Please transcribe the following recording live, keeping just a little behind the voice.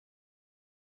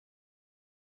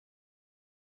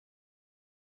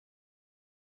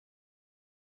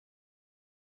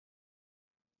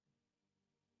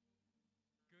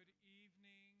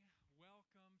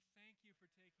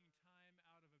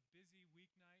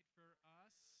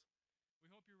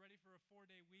hope you're ready for a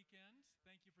 4-day weekend.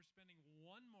 Thank you for spending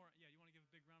one more. Yeah, you want to give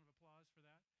a big round of applause for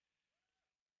that?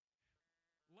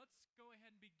 Let's go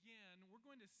ahead and begin. We're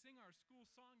going to sing our school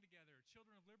song together.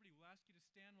 Children of Liberty, we'll ask you to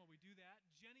stand while we do that.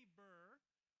 Jenny Burr,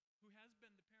 who has been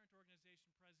the parent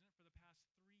organization president for the past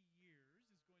 3 years,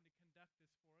 is going to conduct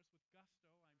this for us with gusto,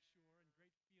 I'm sure, and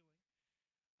great feeling.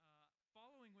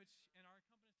 Following which, and our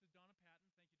accompanist is Donna Patton.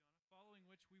 Thank you, Donna. Following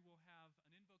which, we will have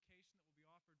an invocation that will be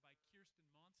offered by Kirsten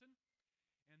Monson,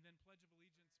 and then Pledge of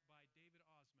Allegiance by David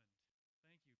Osmond.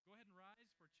 Thank you. Go ahead and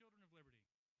rise for Children of Liberty.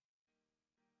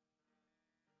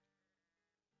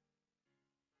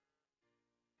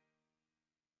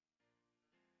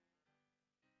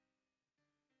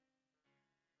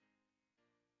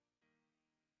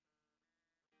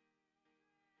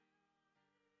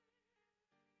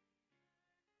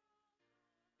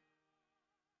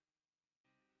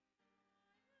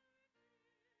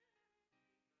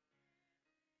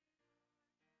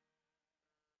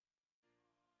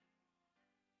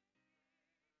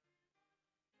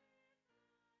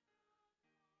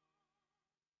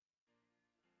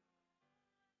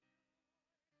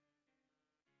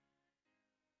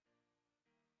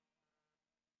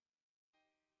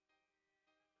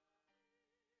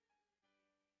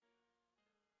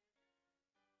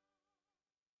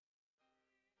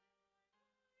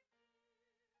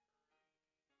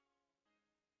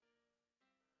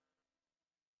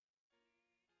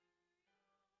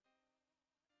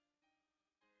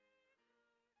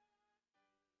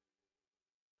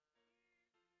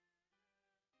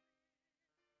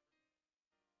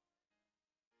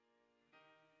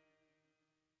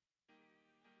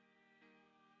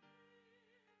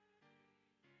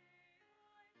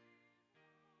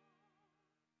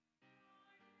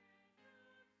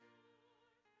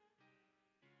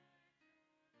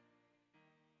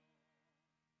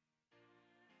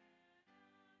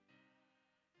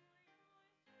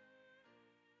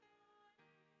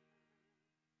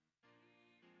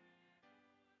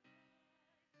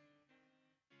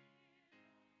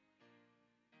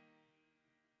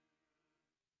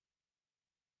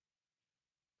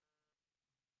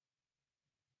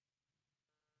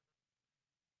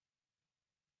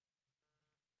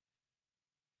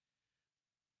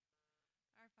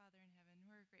 Our Father in heaven,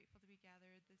 we're grateful to be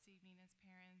gathered this evening as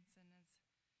parents and as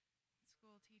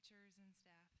school teachers and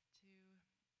staff to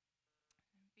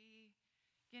be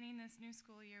beginning this new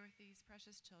school year with these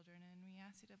precious children. And we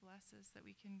ask you to bless us that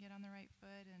we can get on the right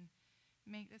foot and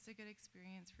make this a good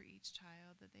experience for each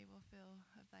child, that they will feel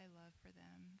of thy love for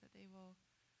them, that they will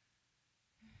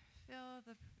feel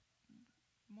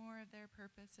more of their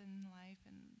purpose in life,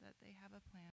 and that they have a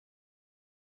plan.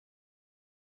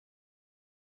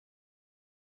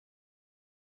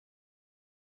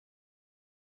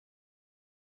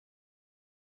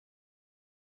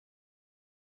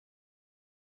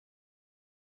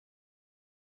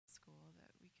 School,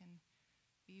 that we can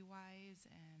be wise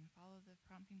and follow the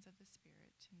promptings of the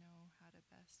Spirit to know how to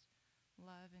best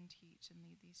love and teach and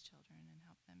lead these children and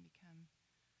help them become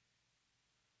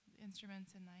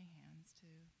instruments in thy hands to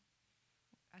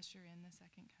usher in the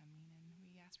second coming. And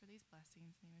we ask for these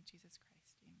blessings in the name of Jesus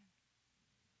Christ. Amen.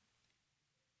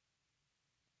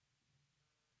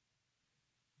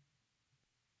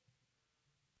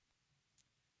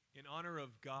 In honor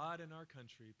of God and our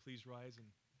country, please rise and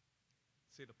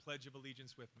say the Pledge of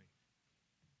Allegiance with me.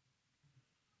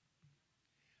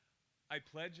 I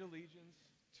pledge allegiance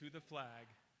to the flag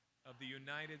of the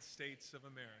United States of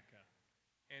America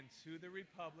and to the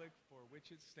republic for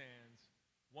which it stands,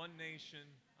 one nation,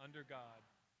 under God,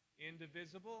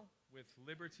 indivisible, with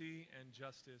liberty and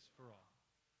justice for all.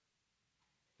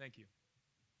 Thank you.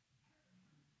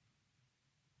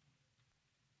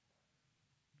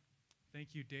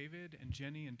 Thank you, David and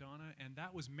Jenny and Donna. And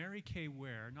that was Mary Kay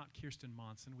Ware, not Kirsten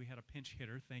Monson. We had a pinch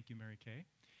hitter. Thank you, Mary Kay.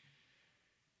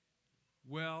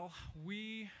 Well,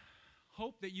 we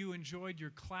hope that you enjoyed your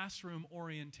classroom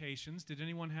orientations. Did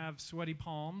anyone have sweaty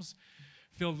palms?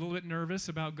 Feel a little bit nervous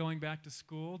about going back to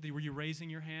school? Were you raising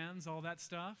your hands, all that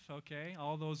stuff? Okay,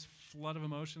 all those flood of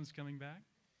emotions coming back.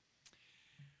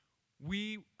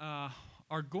 We are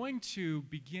going to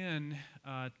begin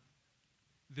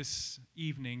this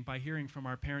evening by hearing from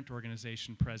our parent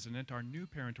organization president, our new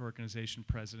parent organization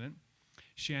president,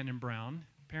 Shannon Brown,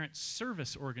 Parent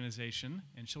Service Organization,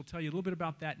 and she'll tell you a little bit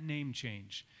about that name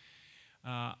change.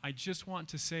 I just want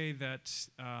to say that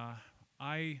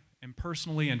I am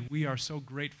personally, and we are so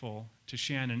grateful to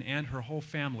Shannon and her whole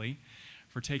family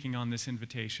for taking on this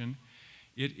invitation.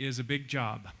 It is a big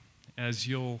job, as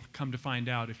you'll come to find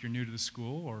out if you're new to the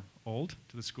school or old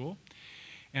to the school.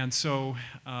 And so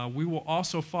we will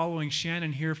also, following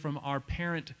Shannon, hear from our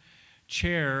parent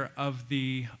chair of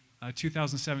the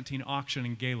 2017 auction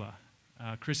and gala,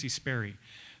 Chrissy Sperry.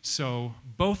 So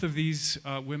both of these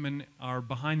women are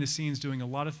behind the scenes doing a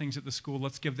lot of things at the school.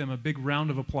 Let's give them a big round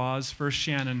of applause. First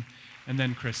Shannon, and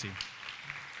then Chrissy.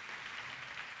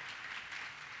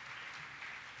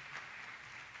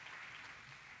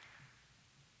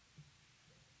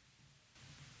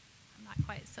 I'm not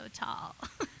quite so tall.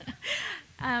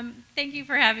 Thank you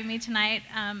for having me tonight.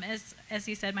 As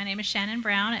you said, my name is Shannon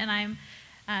Brown, and I'm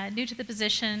new to the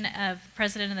position of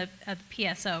president of the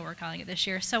PSO, we're calling it this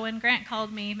year. So when Grant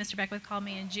called me, Mr. Beckwith called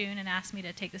me in June and asked me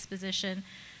to take this position,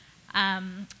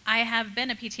 I have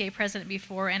been a PTA president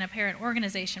before and a parent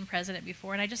organization president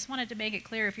before, and I just wanted to make it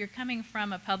clear, if you're coming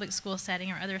from a public school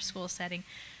setting or other school setting,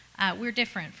 we're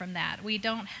different from that. We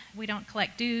don't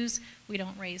collect dues, we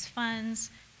don't raise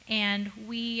funds, and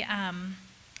we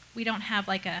don't have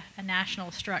like a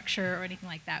national structure or anything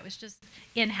like that. It was just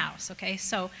in-house, okay?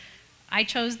 So I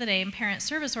chose the name Parent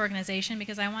Service Organization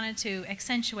because I wanted to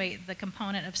accentuate the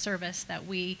component of service that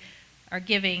we are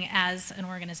giving as an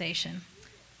organization.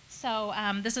 So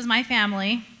this is my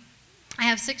family. I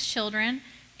have 6 children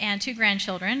and 2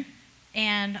 grandchildren,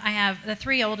 and I have the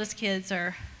 3 oldest kids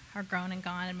are grown and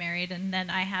gone and married, and then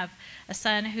I have a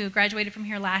son who graduated from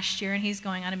here last year, and he's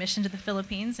going on a mission to the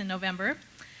Philippines in November.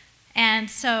 And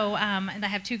so, and I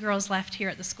have 2 girls left here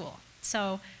at the school.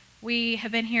 So we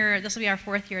have been here, this will be our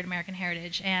 4th year at American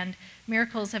Heritage, and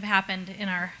miracles have happened in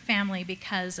our family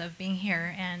because of being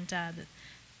here, and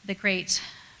the great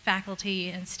faculty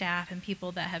and staff and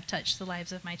people that have touched the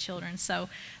lives of my children. So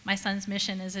my son's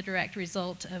mission is a direct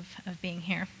result of being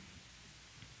here.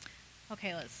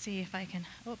 Okay, let's see if I can,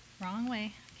 oh, wrong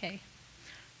way, okay.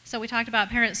 So we talked about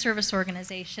Parent Service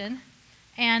Organization,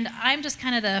 and I'm just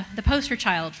kind of the poster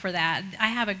child for that. I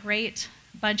have a great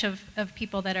bunch of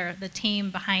people that are the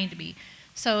team behind me.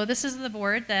 So this is the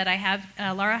board that I have.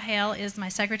 Laura Hale is my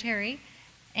secretary,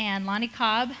 and Lonnie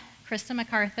Cobb, Krista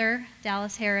MacArthur,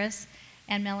 Dallas Harris,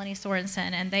 and Melanie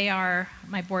Sorensen, and they are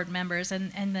my board members,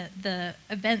 and the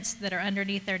events that are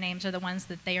underneath their names are the ones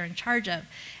that they are in charge of.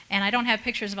 And I don't have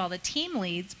pictures of all the team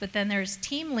leads, but then there's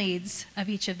team leads of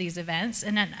each of these events,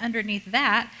 and then underneath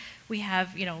that, we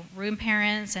have, you know, room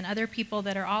parents and other people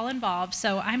that are all involved.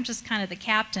 So I'm just kind of the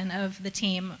captain of the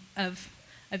team of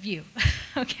you,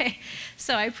 okay?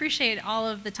 So I appreciate all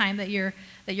of the time that you're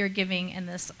giving in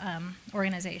this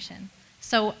organization.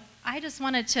 So I just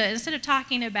wanted to, instead of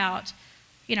talking about,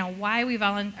 you know, why we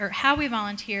volunteer, or how we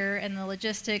volunteer and the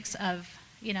logistics of,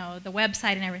 you know, the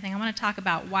website and everything, I want to talk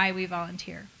about why we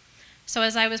volunteer. So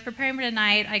as I was preparing for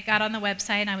tonight, I got on the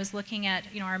website and I was looking at,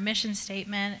 you know, our mission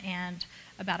statement and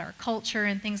about our culture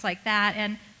and things like that.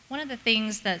 And one of the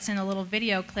things that's in a little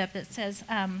video clip that says,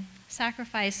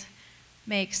 sacrifice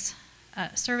makes,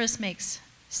 service makes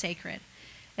sacred.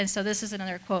 And so this is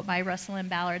another quote by Russell M.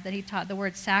 Ballard that he taught. The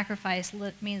word sacrifice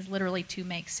means literally to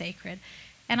make sacred.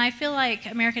 And I feel like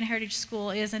American Heritage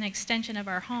School is an extension of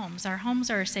our homes. Our homes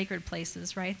are sacred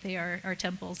places, right? They are our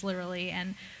temples, literally.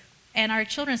 And our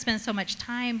children spend so much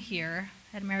time here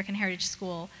at American Heritage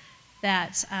School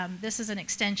that this is an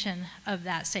extension of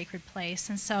that sacred place.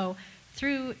 And so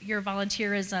through your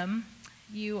volunteerism,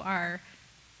 you are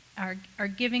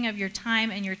giving of your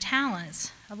time and your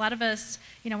talents. A lot of us,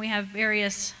 you know, we have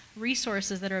various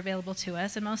resources that are available to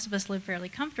us, and most of us live fairly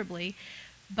comfortably,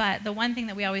 but the one thing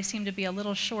that we always seem to be a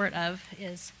little short of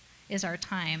is our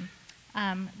time.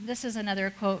 This is another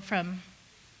quote from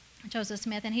Joseph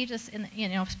Smith, and he just, you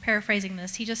know, paraphrasing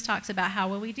this, he just talks about how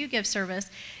when we do give service,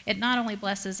 it not only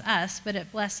blesses us, but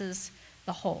it blesses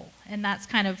the whole. And that's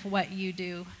kind of what you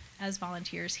do as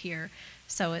volunteers here.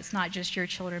 So it's not just your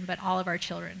children, but all of our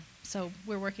children. So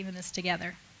we're working in this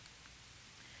together.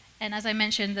 And as I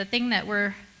mentioned, the thing that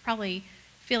we're probably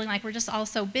feeling like we're just all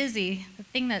so busy, the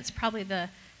thing that's probably the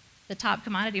top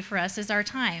commodity for us is our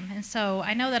time. And so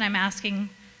I know that I'm asking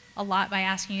a lot by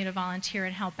asking you to volunteer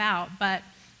and help out, but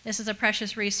this is a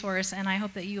precious resource, and I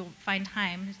hope that you'll find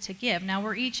time to give. Now,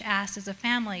 we're each asked as a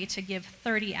family to give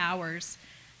 30 hours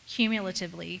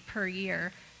cumulatively per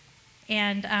year.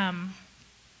 And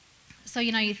so,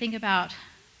 you know, you think about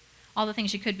all the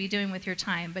things you could be doing with your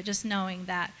time, but just knowing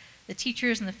that the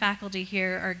teachers and the faculty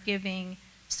here are giving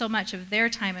so much of their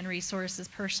time and resources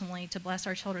personally to bless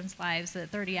our children's lives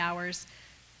that 30 hours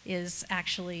is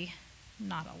actually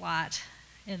not a lot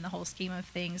in the whole scheme of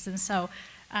things. And so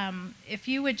if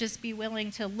you would just be willing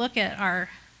to look at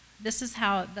this is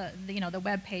how the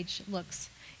web page looks.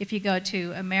 If you go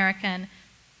to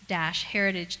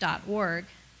American-heritage.org,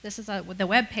 this is the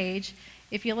web page.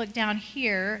 If you look down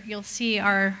here, you'll see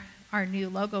our our new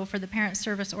logo for the Parent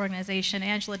Service Organization.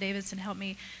 Angela Davidson helped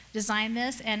me design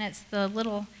this, and it's the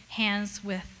little hands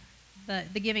with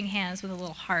the giving hands with a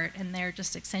little heart, and they're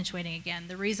just accentuating again.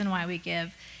 The reason why we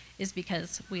give is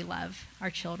because we love our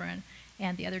children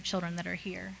and the other children that are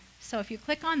here. So if you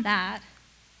click on that,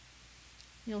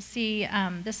 you'll see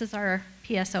this is our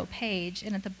PSO page,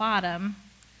 and at the bottom,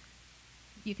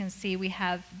 you can see we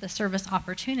have the service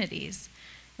opportunities.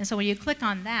 And so when you click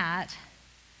on that,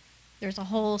 there's a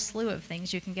whole slew of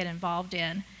things you can get involved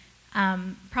in.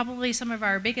 Probably some of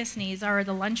our biggest needs are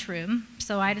the lunchroom.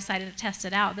 So I decided to test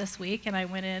it out this week, and I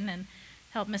went in and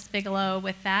helped Miss Bigelow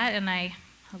with that, and I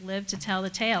lived to tell the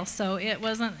tale. So it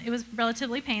was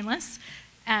relatively painless.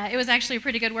 It was actually a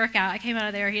pretty good workout. I came out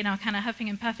of there, kind of huffing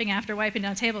and puffing after wiping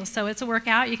down tables. So it's a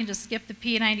workout. You can just skip the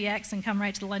P90X and come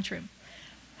right to the lunchroom.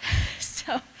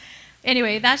 So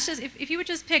anyway, that's just, if you would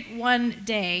just pick one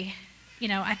day,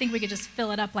 I think we could just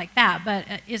fill it up like that, but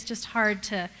it's just hard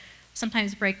to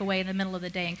sometimes break away in the middle of the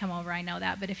day and come over, I know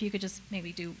that, but if you could just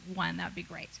maybe do one, that would be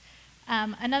great.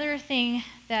 Another thing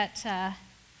that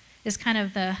is kind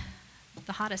of the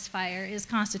hottest fire is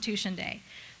Constitution Day.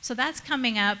 So that's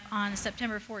coming up on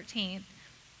September 14th,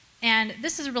 and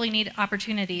this is a really neat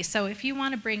opportunity. So if you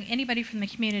want to bring anybody from the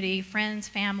community, friends,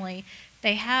 family,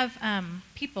 they have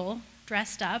people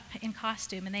dressed up in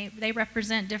costume, and they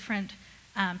represent different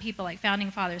people like founding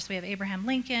fathers. So we have Abraham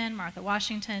Lincoln, Martha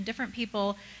Washington, different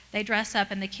people. They dress up,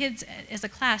 and the kids, as a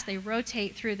class, they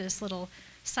rotate through this little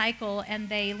cycle, and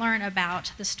they learn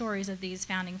about the stories of these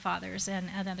founding fathers and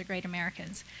other great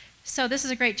Americans. So this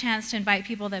is a great chance to invite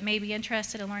people that may be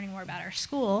interested in learning more about our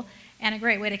school, and a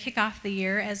great way to kick off the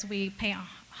year as we pay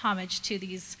homage to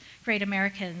these great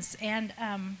Americans. And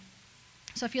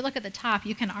so if you look at the top,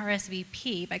 you can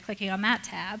RSVP by clicking on that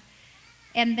tab.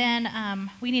 And then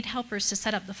we need helpers to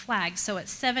set up the flags. So at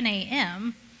 7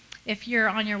 a.m., if you're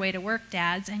on your way to work,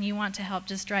 dads, and you want to help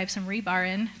just drive some rebar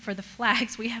in for the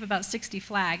flags, we have about 60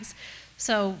 flags.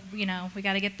 So, we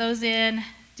got to get those in,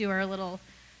 do our little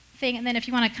thing. And then if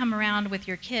you want to come around with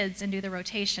your kids and do the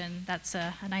rotation, that's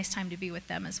a nice time to be with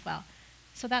them as well.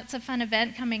 So that's a fun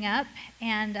event coming up.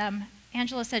 And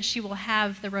Angela said she will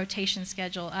have the rotation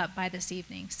schedule up by this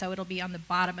evening. So it'll be on the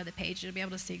bottom of the page. You'll be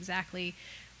able to see exactly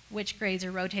which grades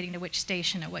are rotating to which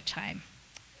station at what time.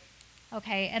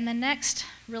 Okay, and the next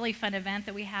really fun event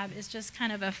that we have is just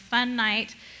kind of a fun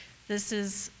night. This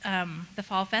is the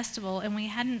Fall Festival, and we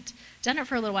hadn't done it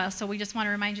for a little while, so we just want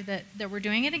to remind you that we're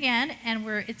doing it again, and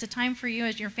it's a time for you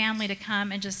as your family to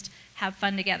come and just have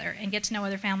fun together and get to know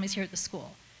other families here at the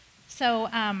school. So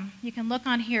you can look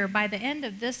on here. By the end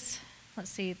of this, let's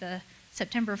see, the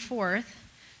September 4th,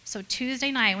 so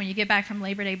Tuesday night when you get back from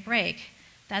Labor Day break,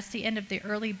 that's the end of the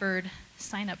early bird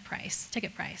sign-up price,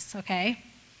 ticket price, okay?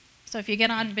 So if you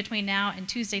get on between now and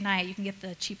Tuesday night, you can get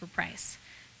the cheaper price.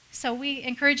 So we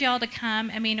encourage you all to come.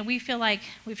 I mean, we feel like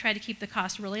we've tried to keep the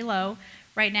cost really low.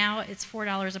 Right now, it's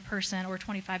 $4 a person or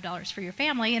 $25 for your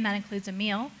family, and that includes a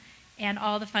meal and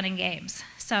all the fun and games.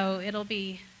 So it'll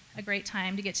be a great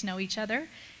time to get to know each other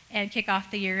and kick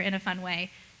off the year in a fun way.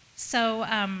 So,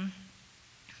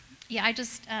 yeah,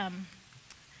 I'm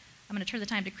going to turn the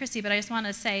time to Chrissy, but I just want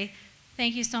to say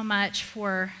thank you so much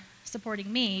for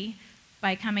supporting me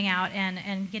by coming out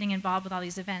and getting involved with all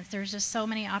these events. There's just so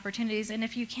many opportunities, and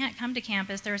if you can't come to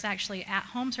campus, there's actually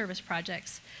at-home service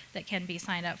projects that can be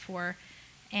signed up for.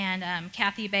 And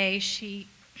Kathy Bay, she's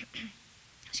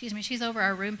over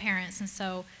our room parents, and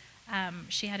so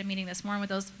she had a meeting this morning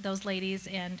with those ladies,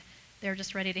 and they're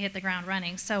just ready to hit the ground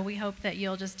running. So we hope that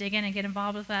you'll just dig in and get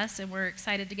involved with us, and we're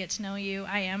excited to get to know you.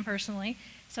 I am personally.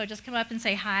 So just come up and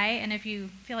say hi, and if you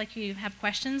feel like you have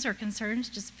questions or concerns,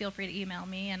 just feel free to email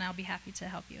me, and I'll be happy to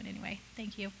help you in any way.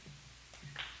 Thank you.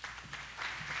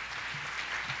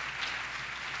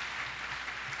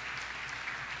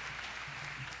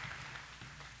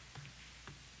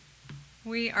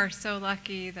 We are so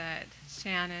lucky that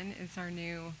Shannon is our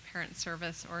new Parent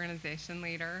Service Organization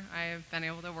leader. I have been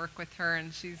able to work with her,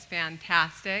 and she's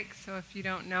fantastic. So if you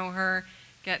don't know her,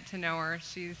 get to know her.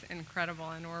 She's incredible,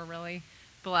 and we're really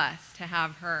blessed to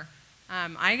have her.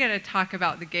 I get to talk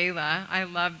about the gala. I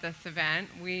love this event.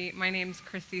 My name's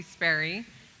Chrissy Sperry.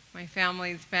 My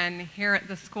family's been here at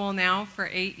the school now for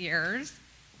 8 years,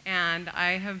 and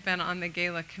I have been on the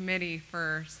gala committee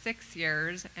for 6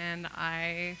 years, and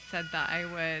I said that I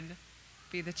would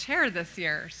be the chair this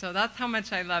year. So that's how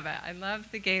much I love it. I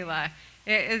love the gala.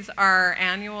 It is our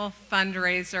annual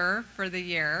fundraiser for the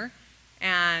year.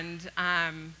 And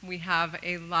we have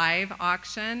a live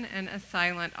auction and a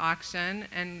silent auction,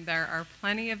 and there are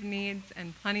plenty of needs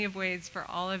and plenty of ways for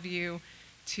all of you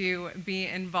to be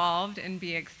involved and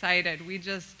be excited. We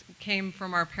just came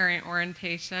from our parent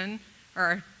orientation or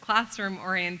our classroom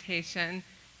orientation,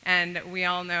 and we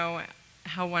all know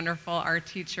how wonderful our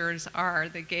teachers are.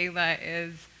 The gala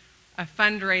is a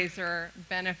fundraiser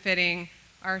benefiting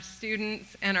our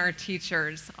students and our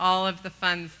teachers. All of the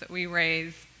funds that we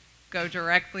raise go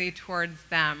directly towards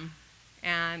them,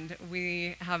 and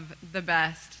we have the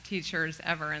best teachers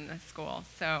ever in this school.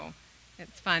 So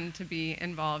it's fun to be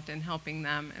involved in helping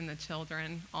them and the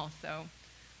children also.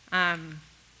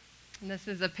 This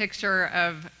is a picture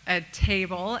of a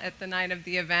table at the night of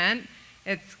the event.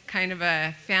 It's kind of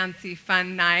a fancy,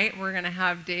 fun night. We're going to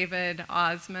have David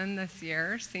Osmond this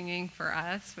year singing for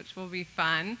us, which will be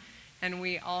fun. And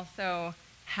we also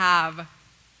have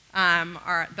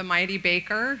the Mighty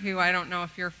Baker, who I don't know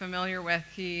if you're familiar with.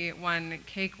 He won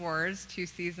Cake Wars 2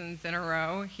 seasons in a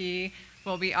row. He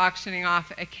will be auctioning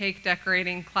off a cake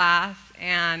decorating class,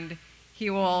 and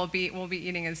we'll be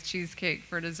eating his cheesecake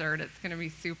for dessert. It's going to be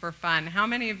super fun. How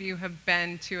many of you have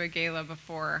been to a gala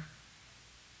before?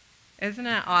 Isn't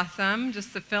it awesome?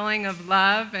 Just the feeling of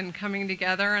love and coming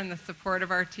together and the support of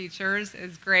our teachers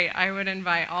is great. I would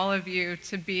invite all of you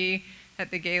to be at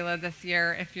the gala this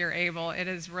year if you're able. It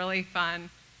is really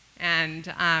fun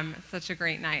and such a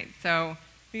great night. So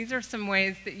these are some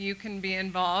ways that you can be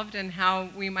involved and how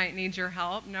we might need your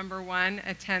help. Number 1,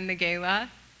 attend the gala.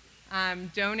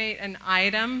 Donate an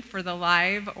item for the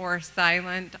live or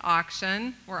silent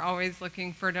auction. We're always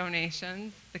looking for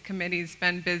donations. The committee's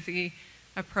been busy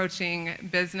approaching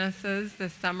businesses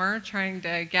this summer trying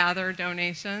to gather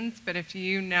donations, but if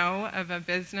you know of a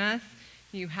business,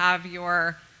 you have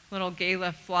your little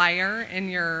gala flyer in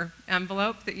your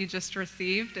envelope that you just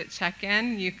received at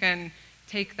check-in. You can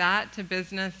take that to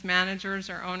business managers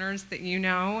or owners that you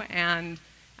know and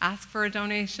ask for a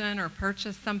donation or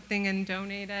purchase something and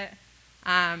donate it.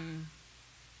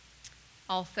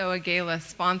 Also a gala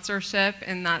sponsorship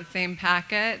in that same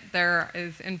packet. There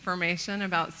is information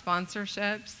about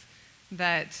sponsorships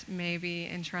that may be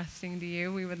interesting to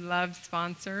you. We would love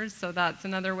sponsors, so that's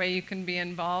another way you can be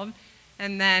involved.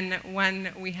 And then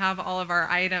when we have all of our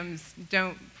items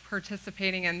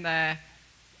participating in the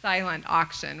silent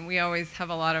auction, we always have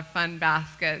a lot of fun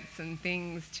baskets and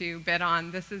things to bid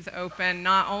on. This is open,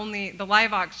 not only, the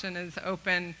live auction is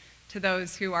open to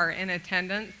those who are in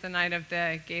attendance the night of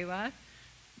the gala,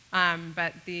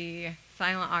 but the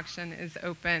silent auction is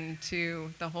open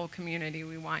to the whole community.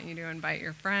 We want you to invite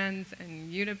your friends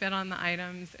and you to bid on the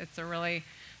items. It's a really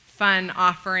fun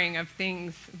offering of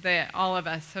things that all of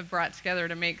us have brought together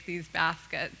to make these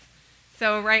baskets.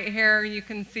 So right here you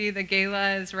can see the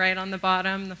gala is right on the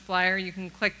bottom, the flyer. You can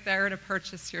click there to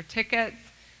purchase your tickets.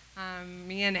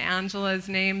 Me and Angela's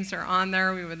names are on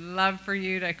there. We would love for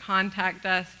you to contact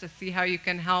us to see how you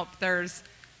can help. There's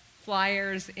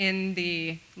flyers in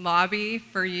the lobby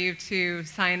for you to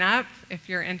sign up if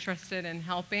you're interested in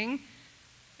helping.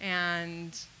 And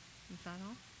is that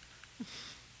all?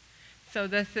 So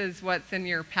this is what's in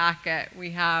your packet.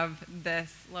 We have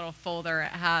this little folder.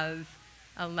 It has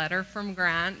a letter from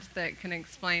Grant that can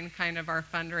explain kind of our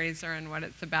fundraiser and what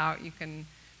it's about. You can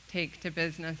take to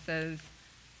businesses.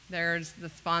 There's the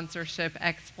sponsorship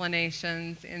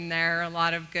explanations in there, a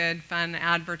lot of good, fun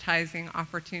advertising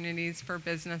opportunities for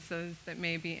businesses that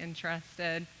may be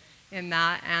interested in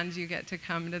that, and you get to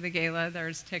come to the gala.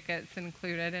 There's tickets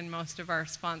included in most of our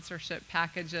sponsorship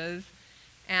packages.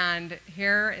 And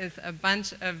here is a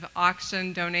bunch of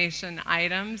auction donation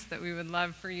items that we would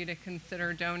love for you to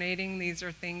consider donating. These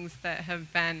are things that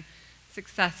have been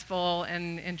successful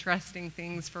and interesting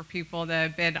things for people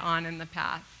to bid on in the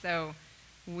past. So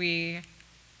this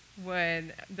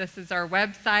is our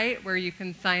website where you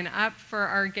can sign up for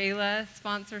our gala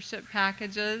sponsorship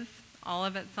packages. All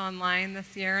of it's online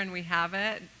this year, and we have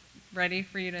it ready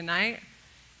for you tonight.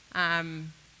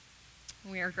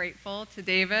 We are grateful to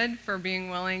David for being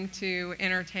willing to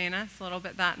entertain us a little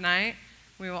bit that night.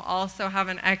 We will also have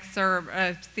an excerpt,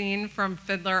 a scene from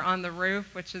Fiddler on the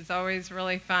Roof, which is always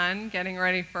really fun, getting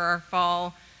ready for our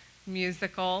fall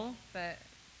musical that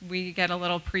we get a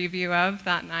little preview of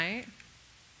that night.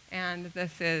 And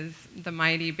this is the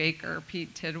Mighty Baker,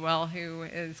 Pete Tidwell, who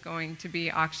is going to be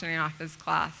auctioning off his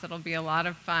class. It'll be a lot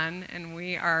of fun, and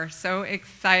we are so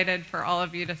excited for all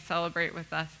of you to celebrate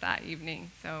with us that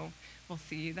evening. So we'll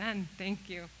see you then. Thank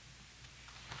you.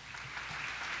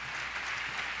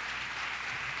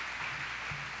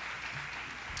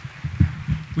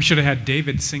 We should have had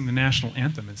David sing the national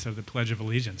anthem instead of the Pledge of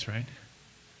Allegiance, right?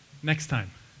 Next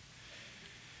time.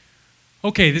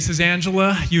 Okay, this is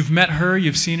Angela. You've met her,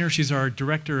 you've seen her. She's our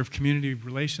Director of Community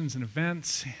Relations and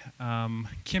Events.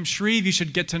 Kim Shreve, you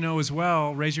should get to know as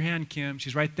well. Raise your hand, Kim.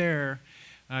 She's right there.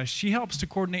 She helps to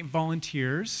coordinate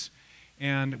volunteers,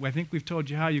 and I think we've told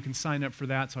you how you can sign up for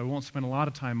that, so I won't spend a lot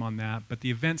of time on that, but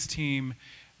the events team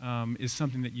is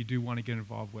something that you do want to get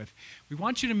involved with. We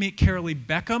want you to meet Carolee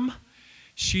Beckham.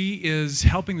 She is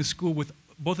helping the school with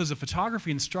both as a photography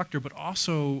instructor, but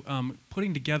also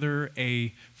putting together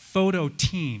a photo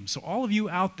team. So all of you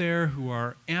out there who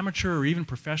are amateur or even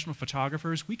professional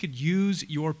photographers, we could use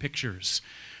your pictures.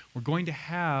 We're going to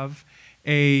have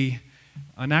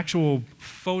an actual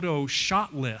photo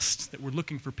shot list that we're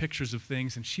looking for pictures of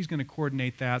things, and she's going to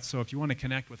coordinate that. So if you want to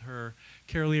connect with her,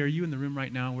 Carolee, are you in the room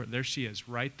right now? There she is,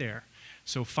 right there.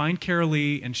 So find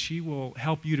Carolee, and she will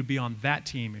help you to be on that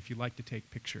team if you'd like to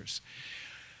take pictures.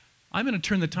 I'm going to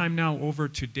turn the time now over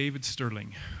to David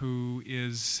Sterling, who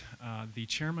is the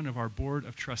chairman of our board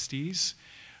of trustees.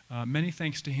 Many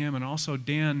thanks to him, and also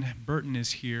Dan Burton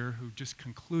is here, who just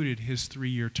concluded his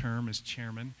 3-year term as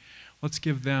chairman. Let's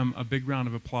give them a big round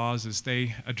of applause as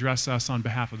they address us on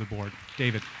behalf of the board.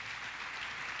 David.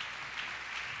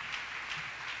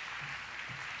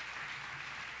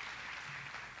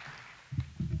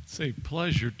 It's a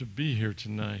pleasure to be here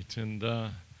tonight, and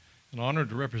an honor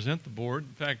to represent the board.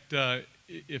 In fact,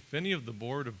 if any of the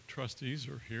board of trustees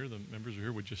are here, the members are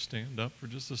here, would you stand up for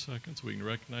just a second so we can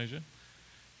recognize you?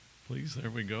 Please, there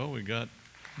we go. We got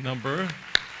number.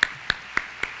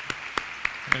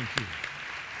 Thank you.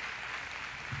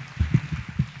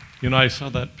 You know, I saw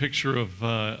that picture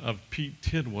of Pete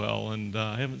Tidwell, and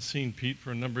I haven't seen Pete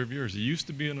for a number of years. He used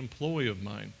to be an employee of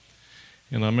mine.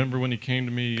 And I remember when he came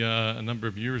to me a number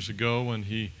of years ago, and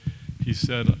he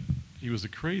said, he was a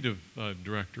creative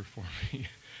director for me.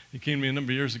 He came to me a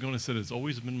number of years ago and said, it's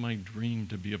always been my dream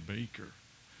to be a baker.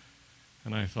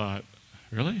 And I thought,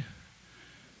 really?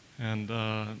 And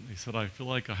he said, I feel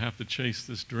like I have to chase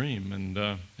this dream,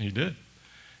 and he did.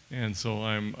 And so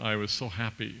I was so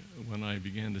happy when I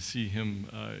began to see him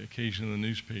occasionally in the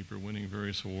newspaper winning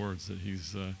various awards that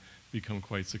he's become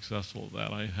quite successful at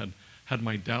that. I had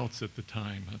my doubts at the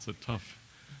time. That's a tough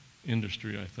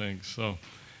industry, I think. So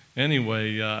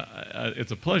anyway,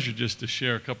 it's a pleasure just to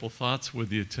share a couple thoughts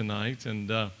with you tonight. And,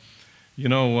 you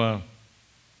know,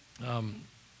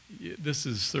 this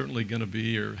is certainly going to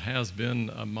be, or has been,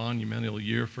 a monumental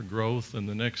year for growth. And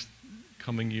the next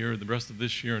coming year, the rest of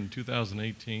this year in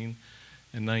 2018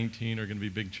 and 19 are going to be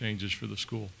big changes for the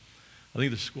school. I think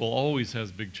the school always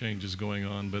has big changes going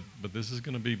on, but this is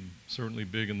going to be certainly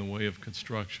big in the way of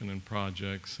construction and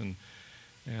projects.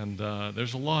 And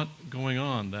there's a lot going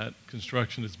on. That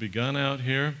construction has begun out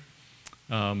here.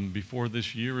 Before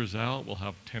this year is out, we'll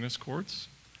have tennis courts.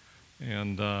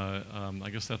 And I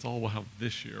guess that's all we'll have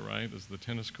this year, right, is the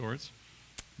tennis courts.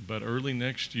 But early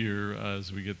next year,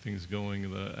 as we get things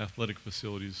going, the athletic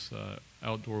facilities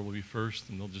outdoor will be first,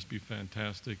 and they'll just be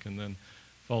fantastic. And then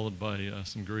followed by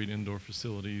some great indoor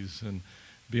facilities and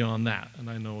beyond that. And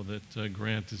I know that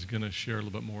Grant is going to share a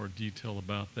little bit more detail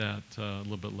about that a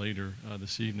little bit later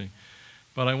this evening.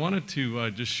 But I wanted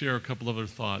to just share a couple other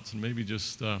thoughts, and maybe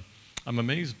just, I'm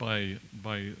amazed by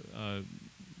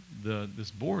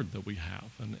this board that we have,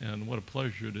 and what a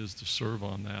pleasure it is to serve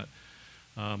on that.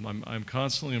 I'm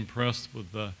constantly impressed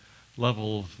with the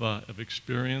level of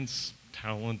experience,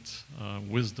 talent,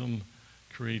 wisdom,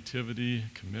 creativity,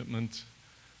 commitment,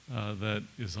 that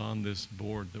is on this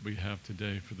board that we have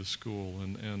today for the school.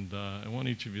 And I want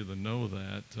each of you to know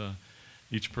that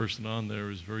each person on there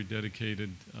is very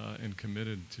dedicated and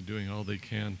committed to doing all they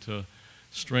can to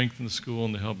strengthen the school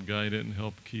and to help guide it and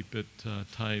help keep it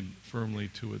tied firmly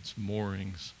to its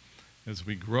moorings. As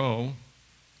we grow,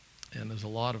 and there's a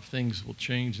lot of things will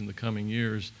change in the coming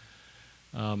years,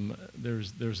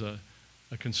 there's a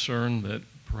concern that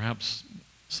perhaps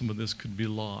some of this could be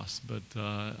lost, but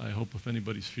I hope if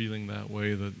anybody's feeling that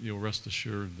way, that you'll rest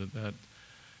assured that that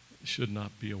should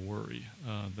not be a worry,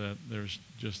 that there's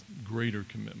just greater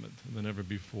commitment than ever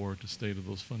before to stay to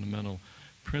those fundamental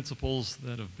principles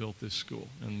that have built this school,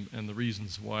 and the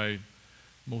reasons why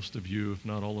most of you, if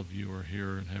not all of you, are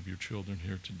here and have your children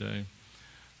here today.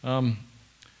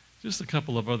 Just a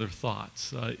couple of other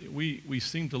thoughts. We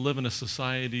seem to live in a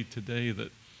society today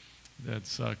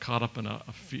that's caught up in a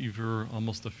fever,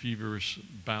 almost a feverish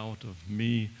bout of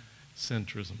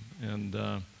me-centrism.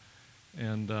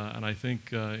 And I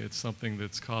think it's something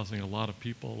that's causing a lot of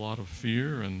people a lot of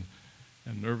fear and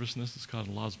nervousness. It's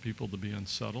causing a lot of people to be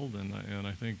unsettled, and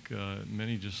I think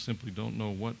many just simply don't know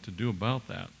what to do about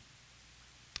that.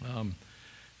 In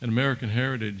American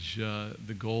Heritage,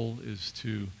 the goal is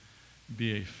to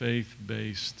be a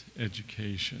faith-based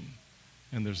education.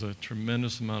 And there's a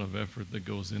tremendous amount of effort that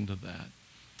goes into that.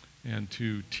 And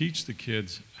to teach the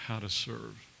kids how to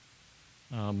serve.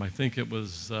 I think it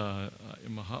was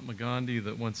Mahatma Gandhi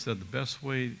that once said, the best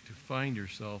way to find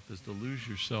yourself is to lose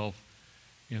yourself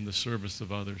in the service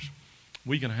of others. A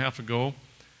week and a half ago,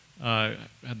 I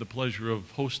had the pleasure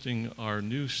of hosting our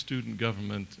new student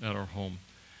government at our home,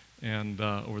 and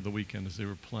over the weekend as they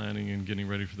were planning and getting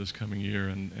ready for this coming year.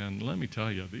 And let me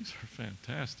tell you, these are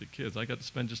fantastic kids. I got to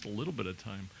spend just a little bit of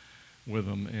time with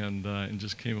them, and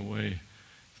just came away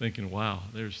thinking, wow,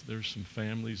 there's some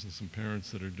families and some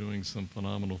parents that are doing some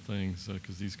phenomenal things,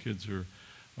 because these kids are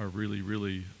really,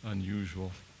 really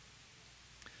unusual.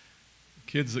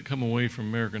 Kids that come away from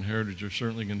American Heritage are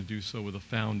certainly going to do so with a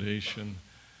foundation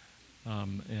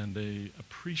and a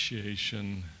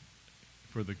appreciation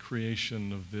for the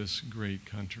creation of this great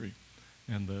country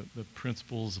and the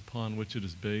principles upon which it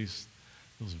is based,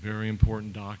 those very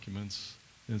important documents,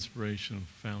 the inspiration of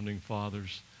founding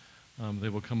fathers. They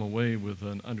will come away with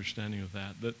an understanding of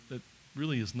that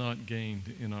really is not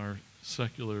gained in our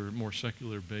more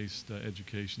secular-based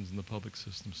educations in the public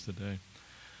systems today.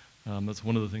 That's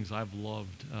one of the things I've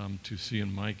loved to see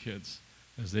in my kids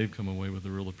as they've come away with a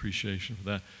real appreciation for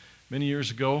that. Many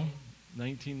years ago,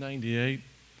 1998,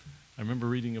 I remember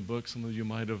reading a book some of you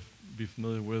might be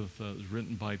familiar with. It was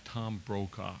written by Tom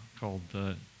Brokaw called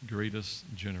The Greatest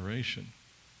Generation.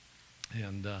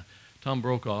 And Tom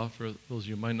Brokaw, for those of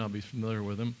you who might not be familiar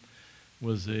with him,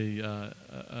 was a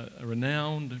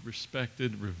renowned,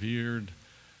 respected, revered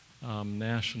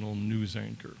national news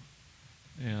anchor.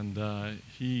 And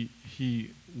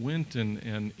he went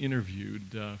and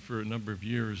interviewed for a number of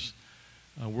years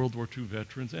World War II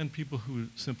veterans and people who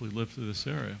simply lived through this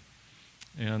area.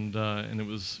 And it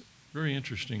was very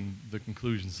interesting, the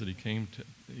conclusions that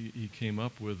he came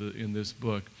up with in this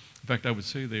book. In fact, I would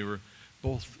say they were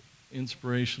both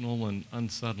inspirational and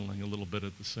unsettling a little bit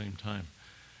at the same time.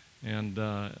 And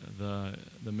the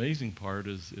amazing part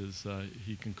is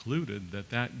he concluded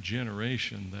that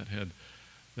generation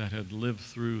that had lived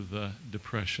through the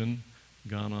Depression,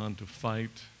 gone on to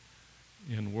fight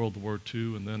in World War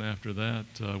II, and then after that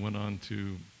went on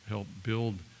to help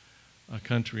build a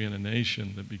country and a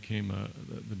nation that became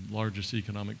the largest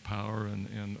economic power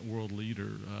and world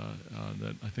leader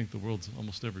that I think the world's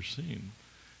almost ever seen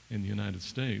in the United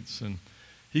States. And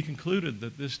he concluded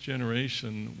that this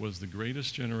generation was the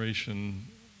greatest generation,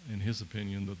 in his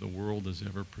opinion, that the world has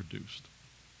ever produced.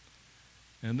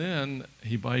 And then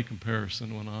he, by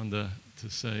comparison, went on to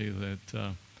say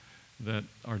that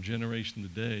our generation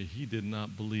today, he did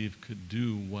not believe could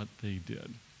do what they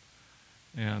did.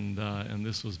 And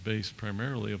this was based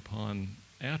primarily upon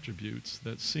attributes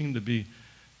that seemed to be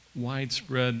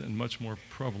widespread and much more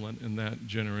prevalent in that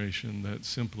generation that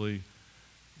simply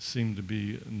seemed to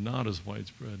be not as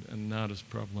widespread and not as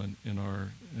prevalent in our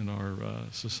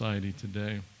society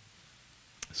today.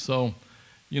 So,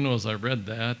 as I read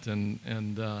that and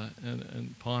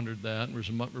pondered that and was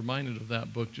reminded of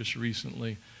that book just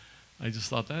recently, I just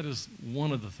thought that is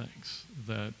one of the things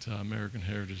that American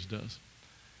Heritage does,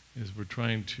 is we're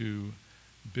trying to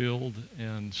build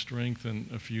and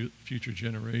strengthen a future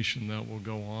generation that will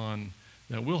go on,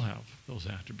 that will have those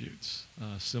attributes,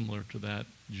 similar to that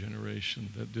generation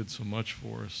that did so much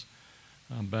for us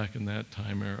back in that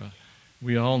time era.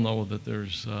 We all know that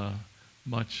there's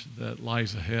much that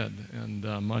lies ahead and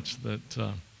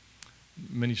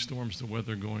many storms to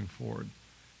weather going forward.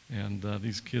 And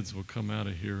these kids will come out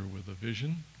of here with a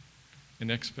vision, an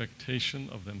expectation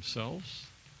of themselves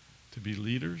to be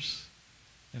leaders,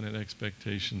 and an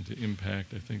expectation to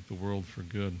impact, I think, the world for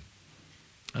good.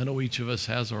 I know each of us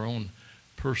has our own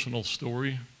personal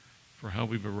story for how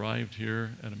we've arrived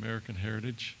here at American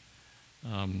Heritage.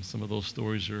 Some of those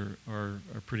stories are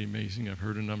pretty amazing. I've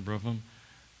heard a number of them.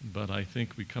 But I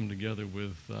think we come together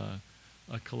with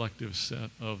a collective set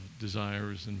of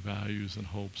desires and values and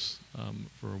hopes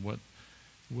for what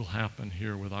will happen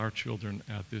here with our children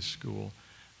at this school.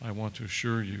 I want to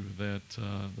assure you that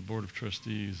the Board of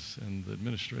Trustees and the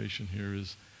administration here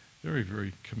is very,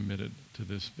 very committed to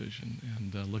this vision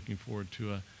and looking forward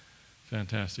to a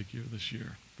fantastic year this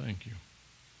year. Thank you.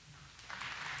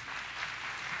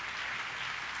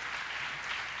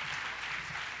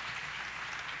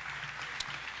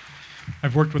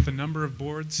 I've worked with a number of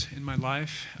boards in my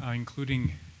life,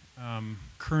 including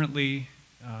currently,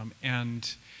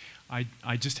 and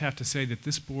I just have to say that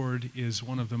this board is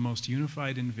one of the most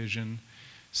unified in vision,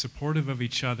 supportive of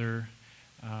each other,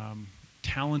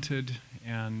 talented,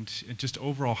 and just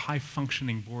overall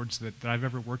high-functioning boards that I've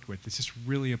ever worked with. It's just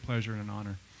really a pleasure and an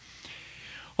honor.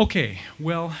 Okay,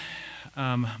 well,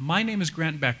 my name is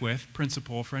Grant Beckwith,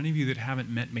 principal. For any of you that haven't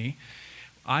met me,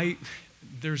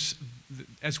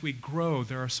 as we grow,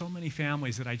 there are so many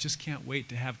families that I just can't wait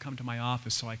to have come to my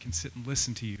office so I can sit and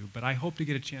listen to you. But I hope to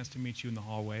get a chance to meet you in the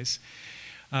hallways.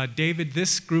 David,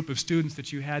 this group of students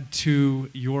that you had to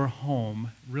your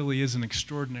home really is an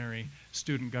extraordinary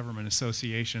student government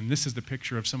association. This is the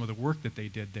picture of some of the work that they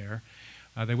did there.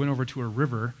 They went over to a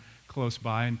river close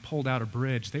by and pulled out a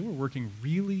bridge. They were working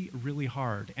really, really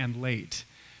hard and late.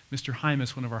 Mr.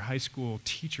 Hymas, one of our high school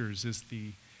teachers, is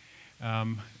the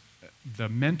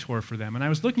mentor for them. And I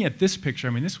was looking at this picture.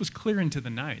 I mean, this was clear into the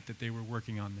night that they were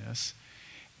working on this.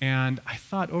 And I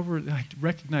thought I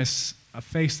recognized a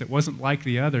face that wasn't like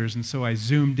the others, and so I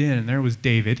zoomed in, and there was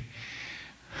David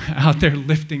out there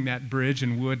lifting that bridge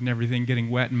and wood and everything, getting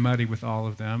wet and muddy with all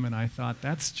of them. And I thought,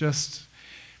 that's just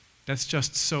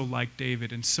so like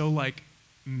David, and so like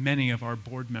many of our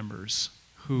board members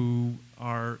who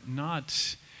are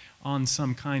not on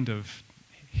some kind of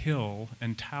hill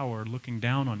and tower looking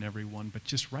down on everyone, but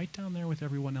just right down there with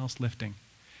everyone else lifting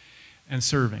and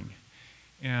serving.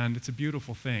 And it's a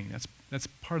beautiful thing. That's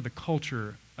part of the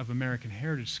culture of American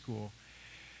Heritage School.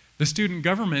 The student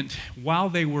government, while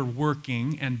they were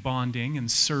working and bonding and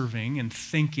serving and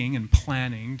thinking and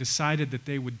planning, decided that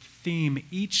they would theme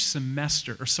each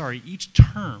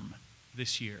term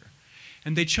this year.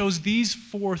 And they chose these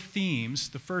 4 themes.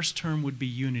 The first term would be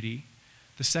unity.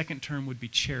 The second term would be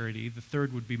charity. The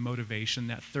third would be motivation.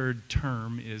 That third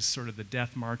term is sort of the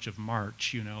death march of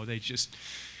March, you know.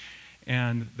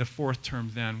 And the fourth term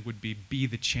then would be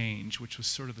the change, which was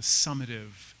sort of the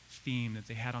summative theme that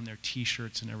they had on their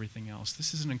t-shirts and everything else.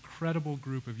 This is an incredible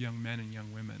group of young men and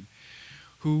young women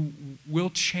who will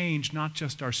change not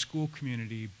just our school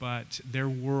community, but their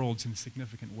worlds in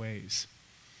significant ways.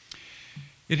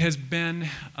 It has been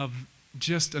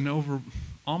just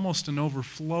almost an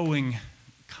overflowing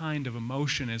kind of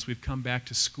emotion as we've come back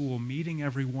to school, meeting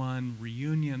everyone,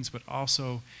 reunions, but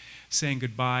also saying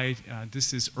goodbye.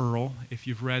 This is Earl. If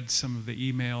you've read some of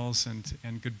the emails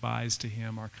and goodbyes to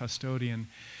him, our custodian,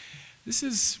 this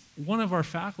is one of our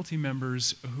faculty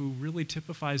members who really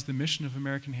typifies the mission of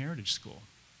American Heritage School.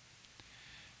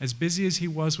 As busy as he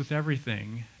was with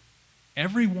everything,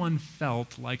 everyone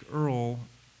felt like Earl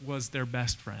was their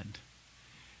best friend.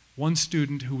 One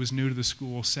student who was new to the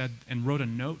school said and wrote a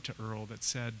note to Earl that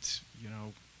said, you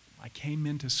know, I came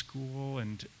into school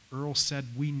and Earl said,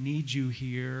 we need you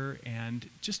here, and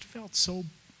just felt so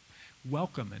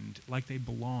welcome and like they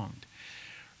belonged.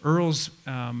 Earl's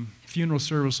funeral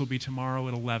service will be tomorrow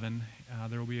at 11.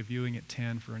 There will be a viewing at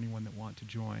 10 for anyone that want to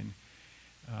join.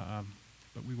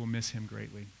 But we will miss him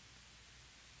greatly.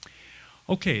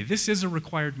 Okay, this is a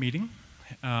required meeting.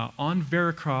 On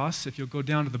Veracross, if you'll go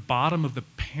down to the bottom of the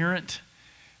parent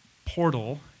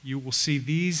portal, you will see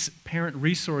these parent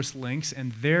resource links,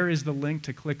 and there is the link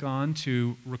to click on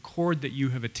to record that you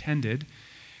have attended.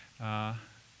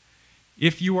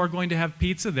 If you are going to have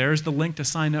pizza, there's the link to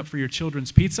sign up for your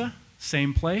children's pizza.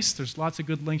 Same place. There's lots of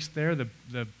good links there.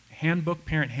 The handbook,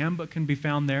 parent handbook, can be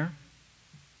found there.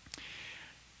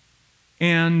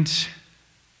 And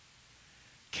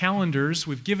calendars.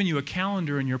 We've given you a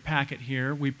calendar in your packet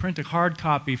here. We print a hard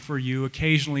copy for you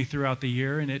occasionally throughout the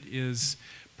year, and it is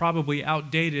probably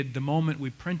outdated the moment we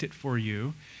print it for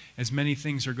you, as many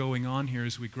things are going on here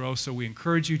as we grow, so we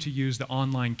encourage you to use the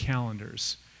online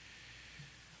calendars.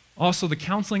 Also, the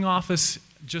counseling office,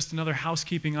 just another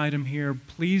housekeeping item here.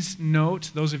 Please note,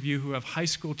 those of you who have high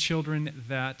school children,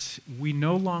 that we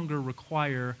no longer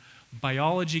require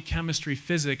biology, chemistry,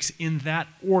 physics in that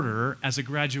order as a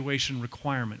graduation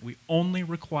requirement. We only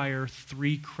require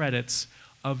 3 credits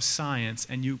of science,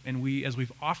 and we, as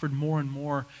we've offered more and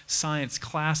more science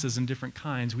classes in different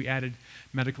kinds, we added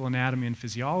medical anatomy and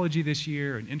physiology this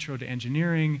year, an intro to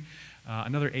engineering,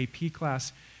 another AP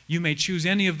class. You may choose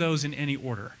any of those in any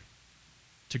order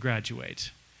to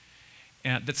graduate.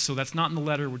 And so that's not in the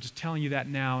letter. We're just telling you that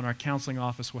now, and our counseling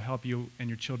office will help you and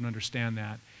your children understand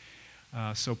that.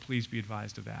 So please be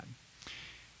advised of that.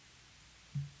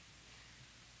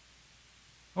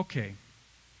 Okay.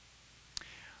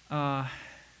 To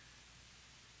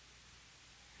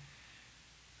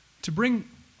bring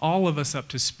all of us up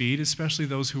to speed, especially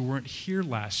those who weren't here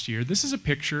last year, this is a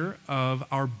picture of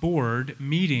our board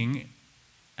meeting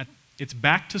at its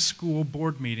back-to-school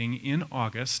board meeting in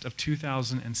August of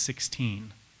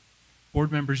 2016.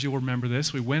 Board members, you'll remember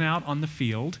this. We went out on the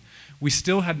field. We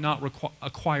still had not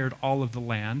acquired all of the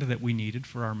land that we needed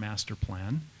for our master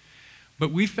plan,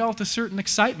 but we felt a certain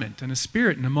excitement and a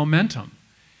spirit and a momentum.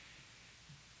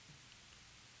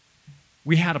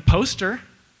 We had a poster.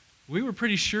 We were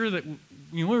pretty sure that,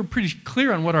 we were pretty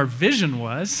clear on what our vision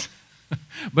was,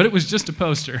 but it was just a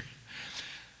poster.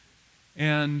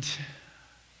 And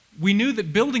we knew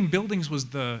that building buildings was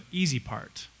the easy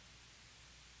part.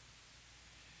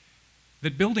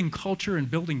 That building culture and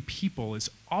building people is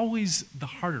always the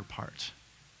harder part,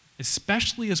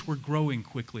 especially as we're growing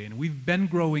quickly. And we've been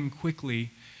growing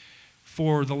quickly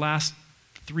for the last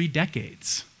 3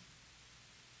 decades.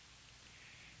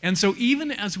 And so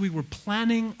even as we were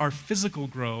planning our physical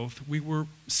growth, we were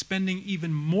spending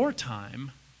even more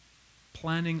time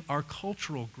planning our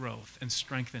cultural growth and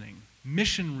strengthening,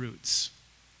 mission roots.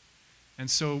 And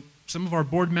so some of our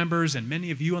board members and many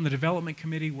of you on the development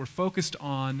committee were focused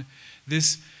on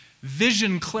this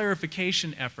vision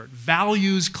clarification effort,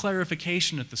 values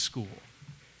clarification at the school.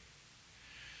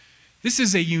 This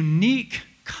is a unique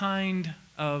kind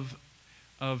of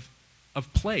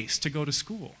place to go to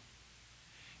school.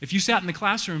 If you sat in the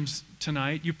classrooms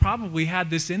tonight, you probably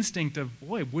had this instinct of,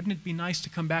 boy, wouldn't it be nice to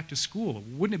come back to school?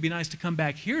 Wouldn't it be nice to come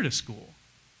back here to school?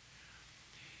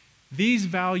 These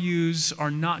values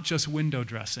are not just window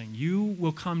dressing. You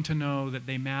will come to know that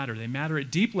they matter. They matter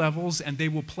at deep levels, and they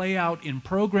will play out in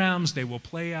programs. They will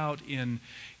play out in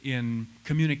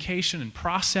communication and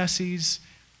processes.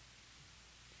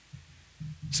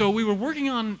 So we were working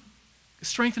on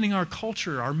strengthening our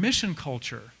culture, our mission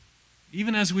culture,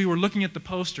 even as we were looking at the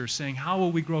posters saying, how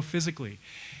will we grow physically?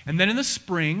 And then in the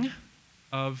spring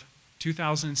of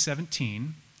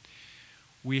 2017,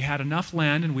 we had enough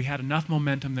land and we had enough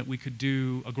momentum that we could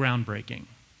do a groundbreaking.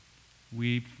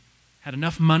 We had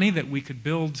enough money that we could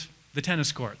build the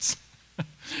tennis courts.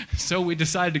 So we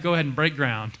decided to go ahead and break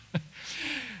ground.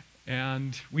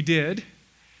 And we did.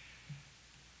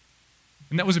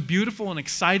 And that was a beautiful and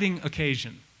exciting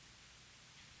occasion.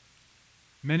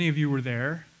 Many of you were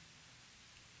there.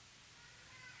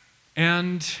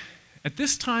 And at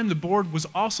this time, the board was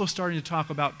also starting to talk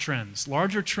about trends,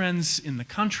 larger trends in the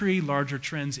country, larger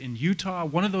trends in Utah.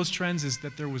 One of those trends is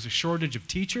that there was a shortage of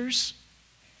teachers.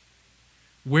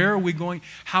 Where are we going?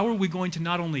 How are we going to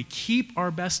not only keep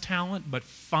our best talent, but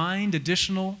find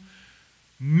additional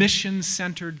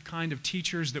mission-centered kind of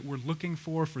teachers that we're looking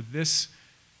for this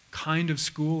kind of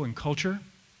school and culture?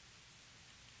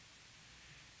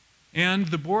 And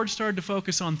the board started to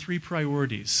focus on 3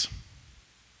 priorities.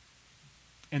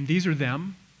 And these are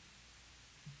them.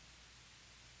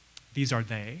 These are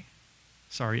they.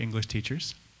 Sorry, English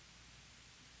teachers.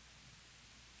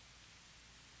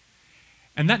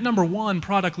 And that number 1,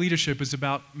 product leadership, is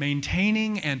about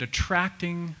maintaining and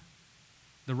attracting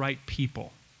the right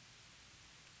people.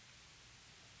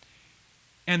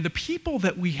 And the people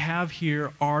that we have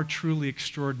here are truly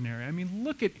extraordinary. I mean,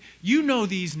 look at, you know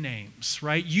these names,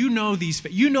 right? You know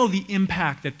the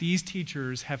impact that these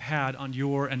teachers have had on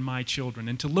your and my children.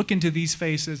 And to look into these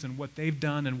faces and what they've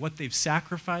done and what they've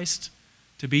sacrificed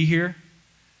to be here.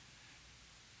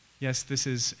 Yes, this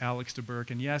is Alex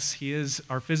DeBurke, and yes, he is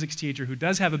our physics teacher who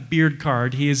does have a beard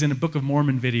card. He is in a Book of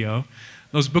Mormon video.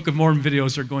 Those Book of Mormon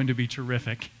videos are going to be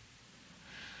terrific.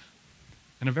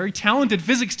 And a very talented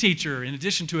physics teacher in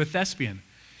addition to a thespian.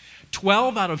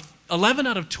 11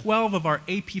 out of 12 of our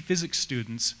AP physics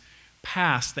students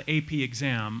passed the AP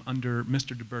exam under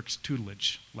Mr. DeBurke's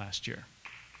tutelage last year.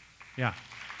 Yeah,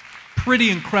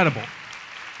 pretty incredible.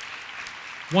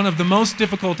 One of the most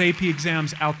difficult AP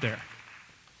exams out there.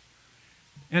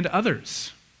 And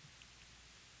others.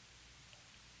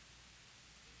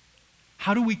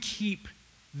 How do we keep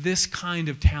this kind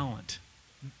of talent,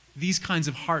 these kinds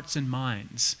of hearts and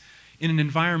minds, in an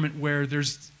environment where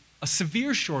there's a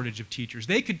severe shortage of teachers?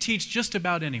 They could teach just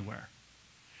about anywhere.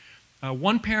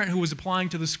 One parent who was applying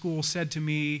to the school said to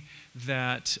me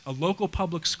that a local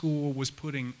public school was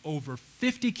putting over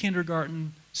 50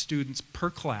 kindergarten students per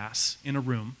class in a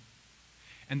room,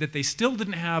 and that they still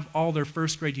didn't have all their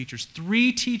first grade teachers.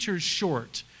 3 teachers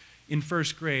short in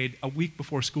first grade a week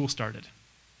before school started.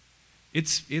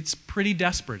 It's pretty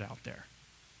desperate out there.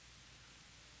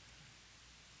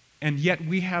 And yet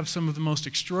we have some of the most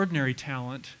extraordinary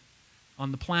talent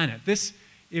on the planet. This,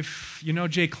 if you know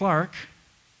Jay Clark,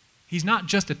 he's not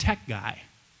just a tech guy.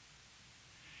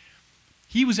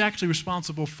 He was actually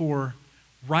responsible for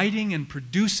writing and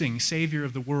producing Savior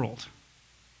of the World.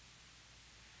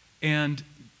 And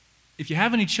if you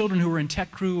have any children who are in tech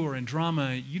crew or in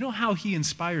drama, you know how he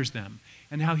inspires them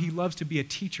and how he loves to be a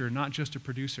teacher, not just a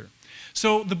producer.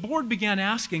 So the board began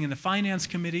asking in the finance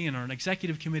committee and our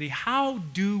executive committee, how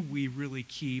do we really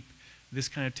keep this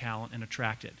kind of talent and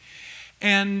attract it?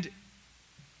 And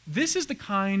this is the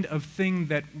kind of thing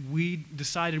that we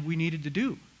decided we needed to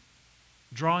do,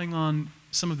 drawing on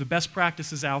some of the best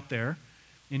practices out there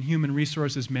in human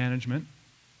resources management.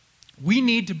 We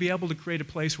need to be able to create a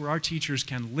place where our teachers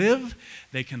can live,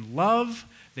 they can love,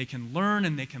 they can learn,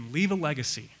 and they can leave a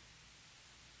legacy.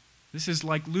 This is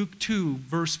like Luke 2,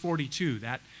 verse 42,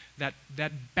 that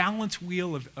balance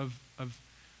wheel of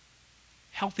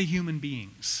healthy human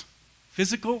beings.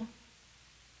 Physical,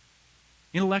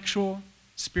 intellectual,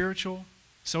 spiritual,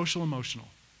 social, emotional.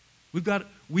 We've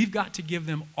got to give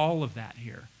them all of that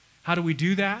here. How do we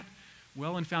do that?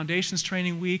 Well, in Foundations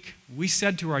Training Week, we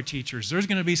said to our teachers, there's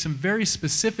going to be some very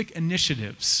specific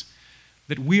initiatives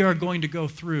that we are going to go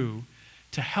through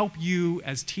to help you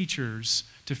as teachers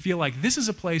to feel like this is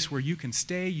a place where you can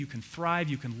stay, you can thrive,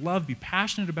 you can love, be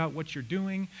passionate about what you're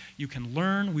doing, you can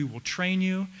learn, we will train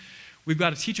you. We've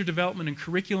got a teacher development and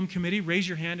curriculum committee. Raise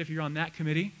your hand if you're on that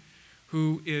committee,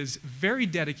 who is very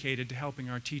dedicated to helping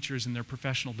our teachers in their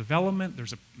professional development.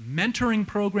 There's a mentoring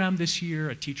program this year,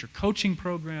 a teacher coaching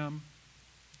program,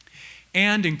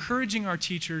 and encouraging our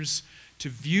teachers to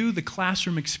view the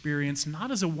classroom experience not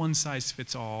as a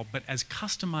one-size-fits-all, but as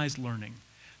customized learning,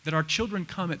 that our children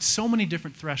come at so many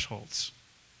different thresholds.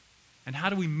 And how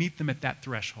do we meet them at that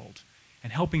threshold?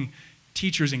 And helping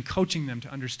teachers and coaching them to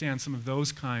understand some of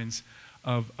those kinds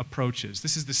of approaches.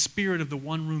 This is the spirit of the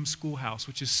one-room schoolhouse,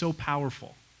 which is so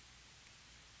powerful.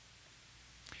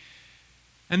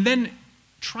 And then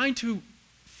trying to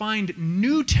find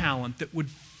new talent that would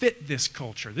fit this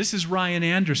culture. This is Ryan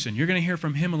Anderson. You're going to hear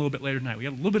from him a little bit later tonight. We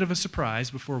have a little bit of a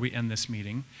surprise before we end this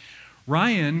meeting.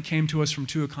 Ryan came to us from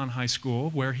Tuacahn High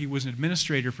School, where he was an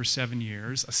administrator for 7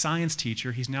 years, a science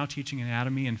teacher. He's now teaching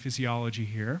anatomy and physiology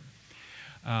here.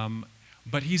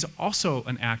 But he's also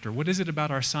an actor. What is it about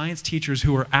our science teachers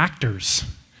who are actors?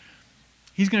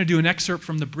 He's going to do an excerpt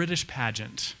from the British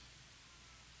pageant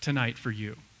tonight for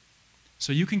you,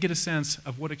 so you can get a sense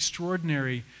of what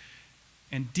extraordinary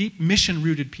and deep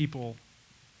mission-rooted people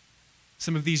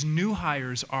some of these new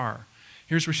hires are.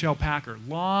 Here's Rochelle Packer,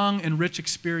 long and rich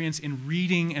experience in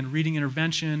reading and reading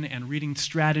intervention and reading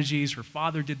strategies. Her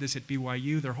father did this at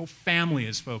BYU. Their whole family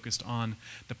is focused on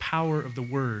the power of the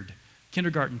word.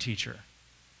 Kindergarten teacher,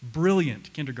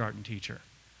 brilliant kindergarten teacher.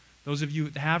 Those of you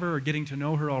that have her are getting to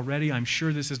know her already. I'm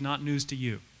sure this is not news to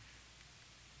you.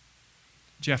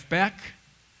 Jeff Beck,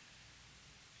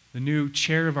 the new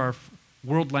chair of our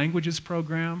World Languages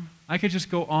program. I could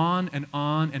just go on and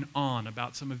on and on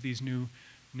about some of these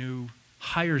new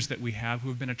hires that we have who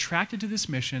have been attracted to this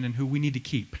mission and who we need to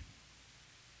keep.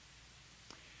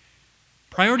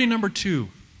 Priority number 2,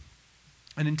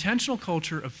 an intentional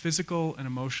culture of physical and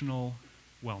emotional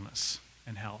wellness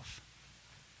and health.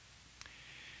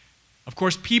 Of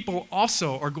course, people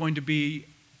also are going to be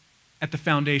at the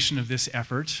foundation of this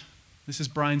effort. This is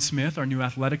Brian Smith, our new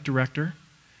athletic director,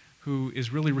 who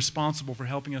is really responsible for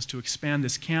helping us to expand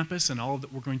this campus and all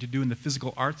that we're going to do in the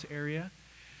physical arts area.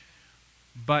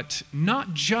 But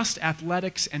not just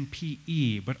athletics and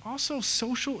PE, but also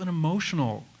social and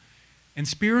emotional and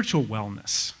spiritual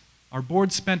wellness. Our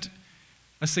board spent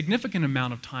a significant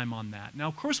amount of time on that. Now,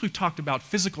 of course, we've talked about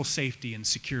physical safety and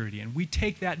security, and we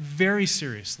take that very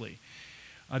seriously.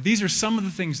 These are some of the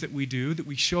things that we do, that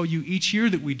we show you each year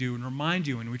that we do and remind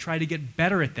you, and we try to get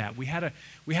better at that. We had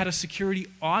a security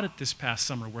audit this past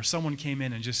summer where someone came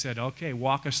in and just said, okay,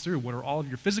 walk us through. What are all of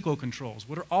your physical controls?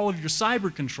 What are all of your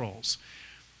cyber controls?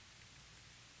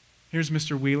 Here's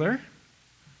Mr. Wheeler,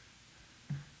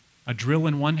 a drill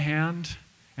in one hand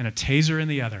and a taser in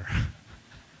the other.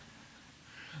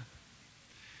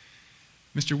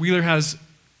 Mr. Wheeler has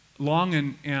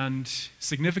long and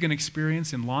significant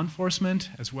experience in law enforcement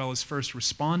as well as first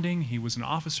responding. He was an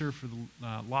officer for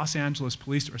the Los Angeles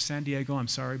Police, or San Diego, I'm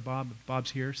sorry, Bob.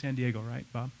 Bob's here. San Diego, right,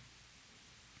 Bob?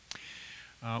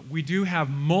 We do have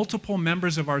multiple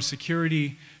members of our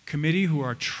security committee who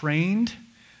are trained.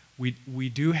 We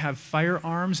do have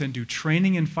firearms and do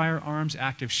training in firearms,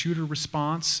 active shooter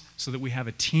response, so that we have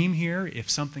a team here if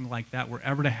something like that were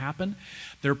ever to happen.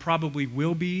 There probably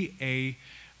will be a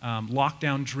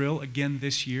lockdown drill again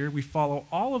this year. We follow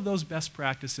all of those best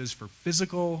practices for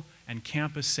physical and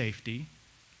campus safety.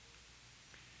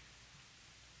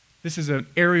 This is an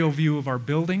aerial view of our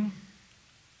building.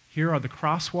 Here are the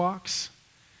crosswalks.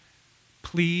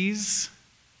 Please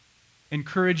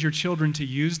encourage your children to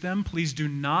use them. Please do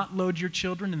not load your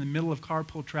children in the middle of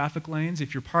carpool traffic lanes.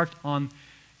 If you're parked on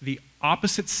the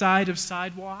opposite side of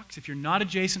sidewalks, if you're not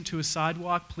adjacent to a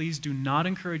sidewalk, please do not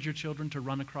encourage your children to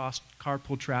run across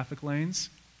carpool traffic lanes.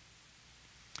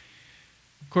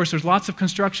 Of course, there's lots of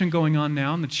construction going on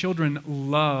now, and the children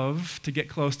love to get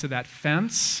close to that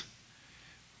fence.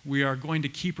 We are going to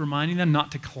keep reminding them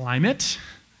not to climb it.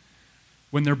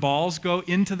 When their balls go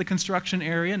into the construction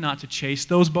area, not to chase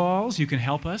those balls. You can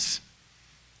help us.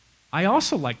 I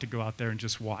also like to go out there and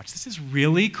just watch. This is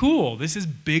really cool. This is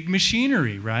big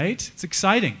machinery, right? It's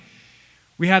exciting.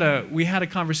 We had a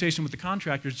conversation with the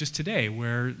contractors just today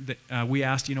where we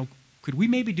asked, could we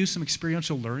maybe do some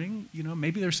experiential learning?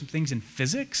 Maybe there's some things in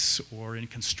physics or in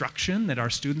construction that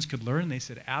our students could learn. They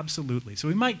said, absolutely. So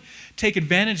we might take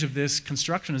advantage of this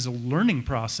construction as a learning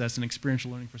process and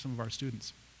experiential learning for some of our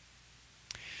students.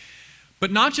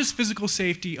 But not just physical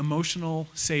safety, emotional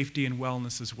safety, and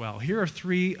wellness as well. Here are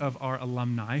 3 of our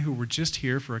alumni who were just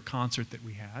here for a concert that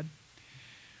we had.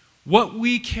 What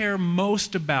we care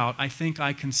most about, I think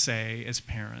I can say as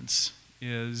parents,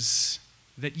 is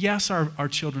that yes, our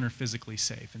children are physically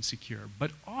safe and secure, but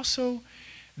also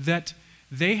that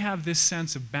they have this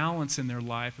sense of balance in their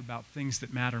life about things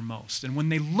that matter most. And when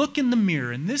they look in the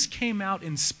mirror, and this came out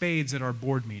in spades at our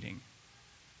board meeting,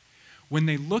 when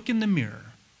they look in the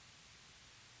mirror,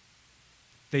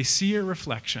 they see a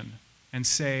reflection and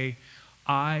say,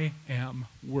 I am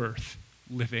worth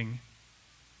living.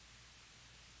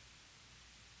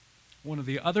 One of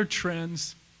the other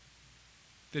trends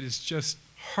that is just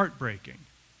heartbreaking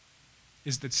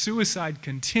is that suicide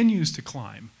continues to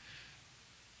climb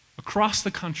across the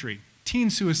country,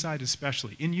 teen suicide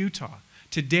especially, in Utah.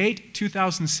 To date,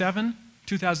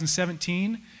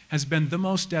 2017 has been the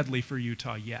most deadly for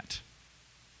Utah yet.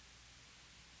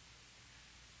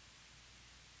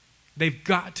 They've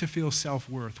got to feel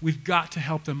self-worth. We've got to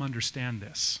help them understand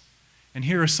this. And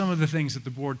here are some of the things that the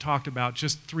board talked about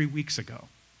just 3 weeks ago,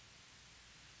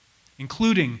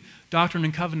 including Doctrine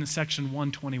and Covenants section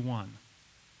 121.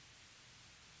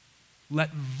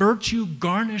 Let virtue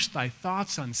garnish thy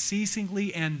thoughts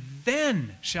unceasingly, and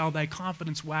then shall thy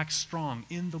confidence wax strong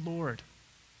in the Lord.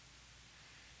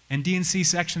 And D&C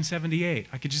section 78.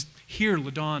 I could just hear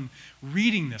LaDawn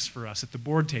reading this for us at the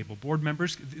board table. Board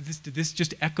members, did this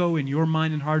just echo in your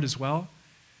mind and heart as well?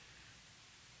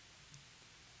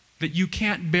 That you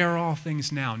can't bear all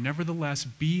things now. Nevertheless,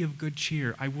 be of good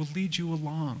cheer. I will lead you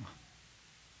along.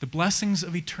 The blessings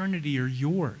of eternity are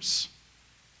yours.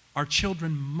 Our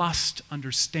children must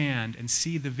understand and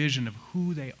see the vision of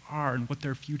who they are and what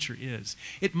their future is.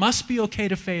 It must be okay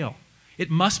to fail.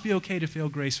 It must be okay to fail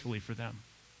gracefully for them.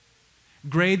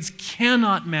 Grades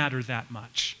cannot matter that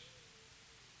much.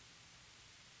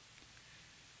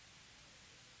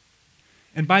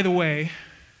 And by the way,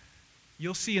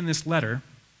 you'll see in this letter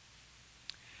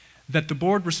that the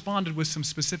board responded with some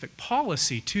specific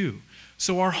policy too.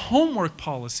 So our homework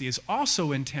policy is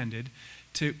also intended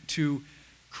to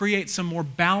create some more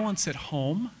balance at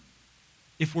home.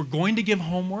 If we're going to give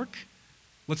homework,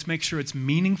 let's make sure it's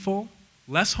meaningful.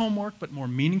 Less homework, but more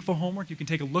meaningful homework. You can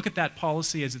take a look at that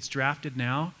policy as it's drafted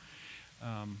now.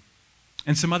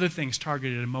 And some other things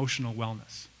targeted at emotional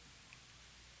wellness.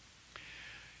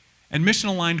 And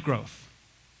mission-aligned growth.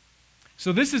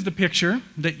 So this is the picture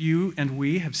that you and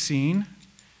we have seen.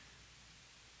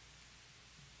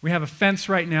 We have a fence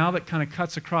right now that kind of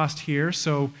cuts across here,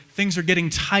 so things are getting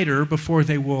tighter before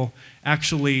they will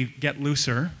actually get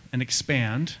looser and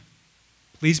expand.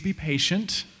 Please be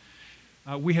patient.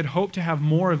 We had hoped to have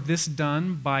more of this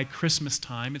done by Christmas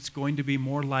time. It's going to be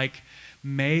more like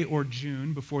May or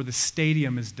June before the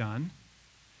stadium is done.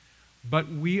 But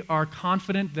we are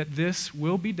confident that this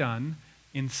will be done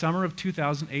in summer of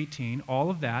 2018, all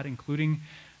of that, including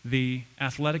the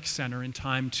athletic center, in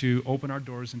time to open our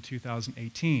doors in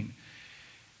 2018.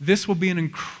 This will be an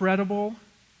incredible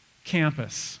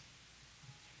campus.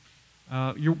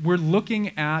 We're looking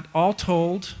at, all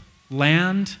told,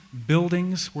 land,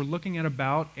 buildings, we're looking at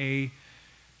about a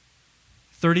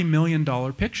 $30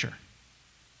 million picture.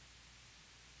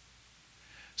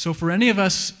 So for any of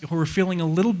us who are feeling a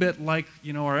little bit like,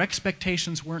 our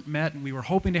expectations weren't met and we were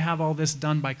hoping to have all this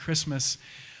done by Christmas,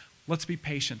 let's be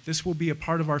patient. This will be a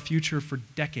part of our future for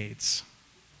decades.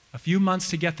 A few months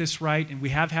to get this right, and we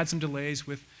have had some delays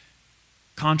with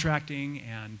contracting,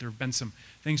 and there have been some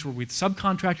things where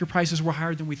subcontractor prices were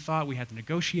higher than we thought. We had to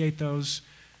negotiate those.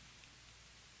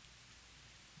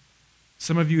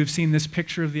 Some of you have seen this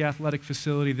picture of the athletic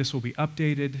facility. This will be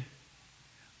updated,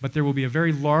 but there will be a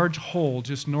very large hole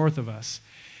just north of us.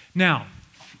 Now,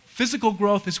 physical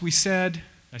growth, as we said,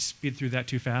 I speed through that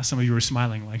too fast. Some of you were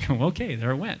smiling like, oh, okay,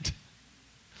 there it went.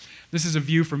 This is a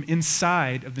view from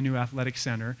inside of the new athletic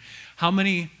center. How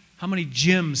many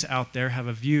gyms out there have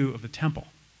a view of the temple?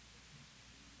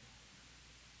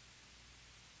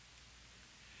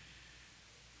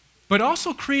 But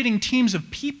also creating teams of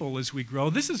people as we grow.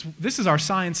 This is our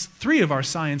science, 3 of our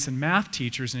science and math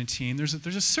teachers in a team. There's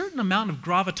a certain amount of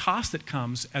gravitas that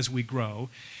comes as we grow.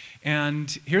 And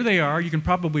here they are. You can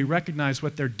probably recognize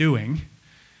what they're doing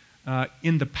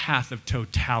in the path of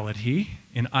totality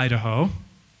in Idaho.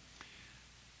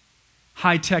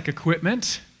 High-tech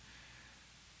equipment.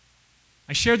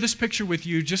 I shared this picture with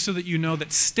you just so that you know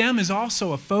that STEM is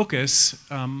also a focus,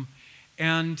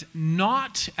 and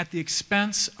not at the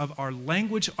expense of our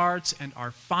language arts and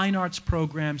our fine arts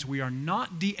programs. We are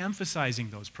not de-emphasizing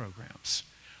those programs.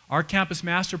 Our campus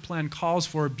master plan calls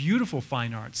for a beautiful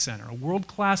fine arts center, a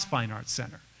world-class fine arts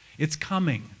center. It's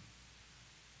coming.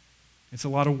 It's a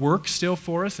lot of work still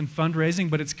for us and fundraising,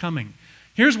 but it's coming.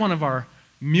 Here's one of our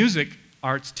music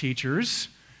arts teachers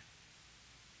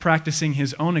practicing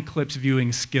his own eclipse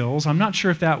viewing skills. I'm not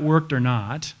sure if that worked or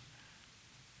not,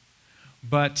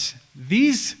 but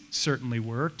these certainly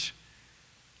worked.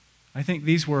 I think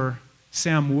these were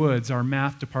Sam Woods, our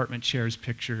math department chair's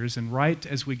pictures, and right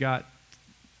as we got,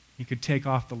 he could take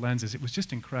off the lenses. It was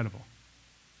just incredible.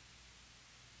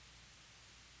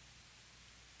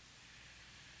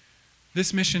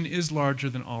 This mission is larger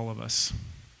than all of us,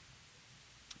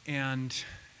 and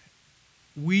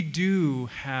we do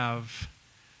have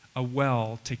a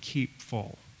well to keep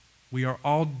full. We are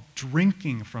all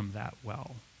drinking from that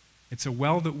well. It's a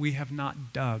well that we have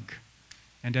not dug.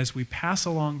 And as we pass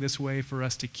along this way, for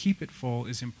us to keep it full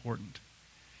is important.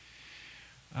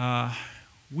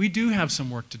 We do have some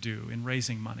work to do in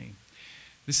raising money.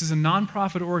 This is a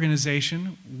nonprofit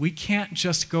organization. We can't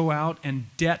just go out and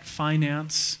debt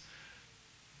finance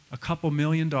a couple $1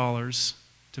 million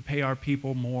to pay our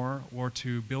people more or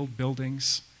to build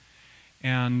buildings.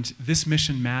 And this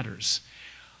mission matters.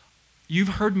 You've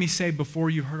heard me say before,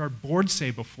 you've heard our board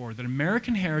say before, that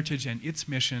American Heritage and its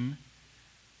mission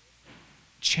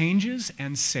changes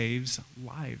and saves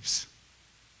lives.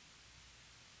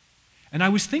 And I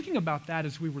was thinking about that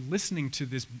as we were listening to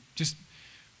this just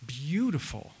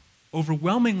beautiful,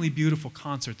 overwhelmingly beautiful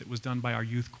concert that was done by our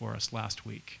youth chorus last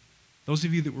week. Those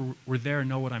of you that were there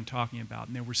know what I'm talking about.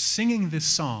 And they were singing this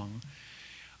song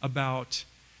about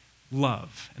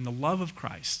love and the love of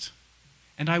Christ.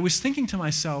 And I was thinking to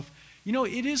myself, you know,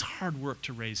 it is hard work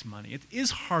to raise money. It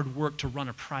is hard work to run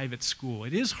a private school.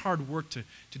 It is hard work to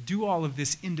do all of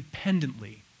this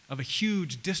independently of a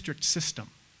huge district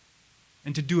system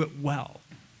and to do it well.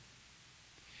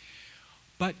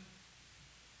 But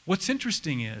what's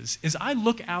interesting is I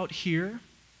look out here,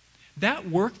 that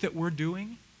work that we're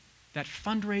doing, that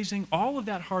fundraising, all of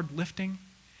that hard lifting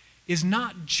is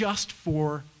not just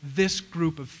for this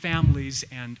group of families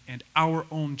and our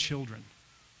own children.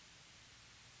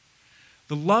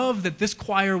 The love that this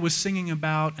choir was singing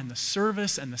about and the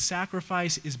service and the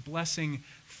sacrifice is blessing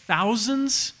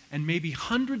thousands and maybe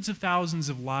hundreds of thousands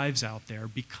of lives out there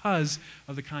because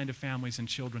of the kind of families and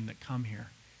children that come here.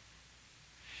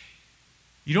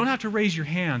 You don't have to raise your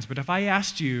hands, but if I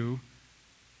asked you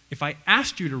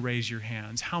to raise your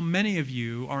hands, how many of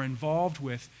you are involved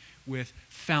with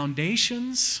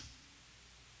foundations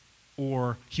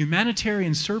or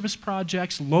humanitarian service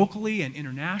projects locally and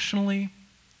internationally?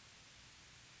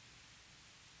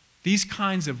 These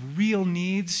kinds of real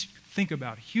needs, think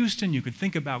about Houston, you could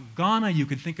think about Ghana, you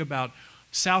could think about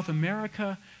South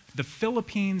America, the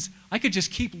Philippines. I could just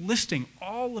keep listing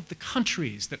all of the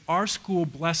countries that our school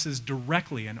blesses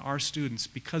directly and our students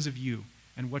because of you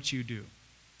and what you do.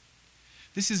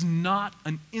 This is not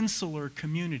an insular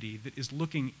community that is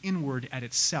looking inward at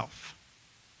itself.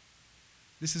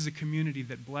 This is a community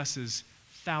that blesses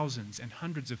thousands and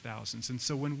hundreds of thousands. And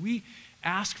so when we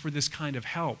ask for this kind of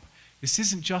help, this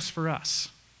isn't just for us.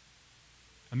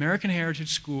 American Heritage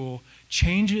School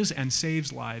changes and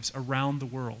saves lives around the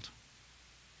world.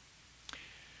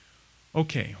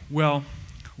 Okay, well,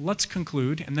 let's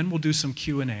conclude, and then we'll do some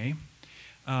Q&A.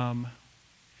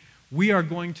 We are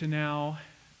going to now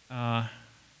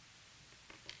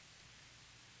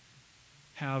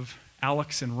have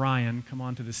Alex and Ryan come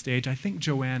onto the stage. I think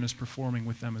Joanne is performing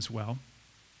with them as well.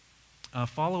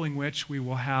 Following which, we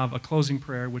will have a closing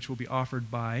prayer, which will be offered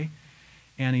by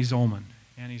Annie Zolman.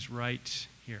 Annie's right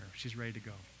here. She's ready to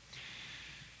go.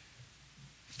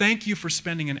 Thank you for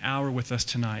spending an hour with us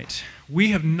tonight.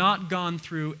 We have not gone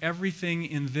through everything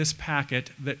in this packet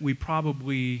that we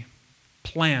probably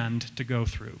planned to go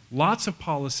through. Lots of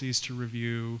policies to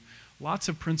review, lots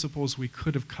of principles we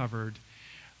could have covered.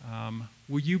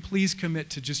 Will you please commit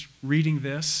to just reading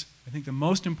this? I think the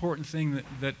most important thing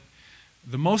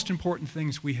the most important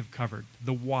things we have covered,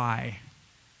 the why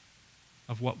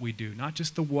of what we do, not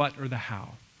just the what or the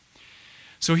how.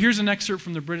 So here's an excerpt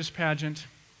from the British pageant.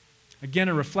 Again,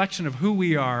 a reflection of who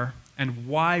we are and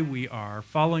why we are,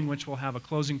 following which we'll have a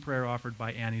closing prayer offered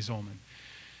by Annie Zolman.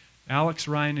 Alex,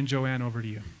 Ryan, and Joanne, over to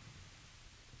you.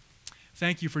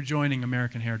 Thank you for joining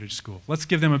American Heritage School. Let's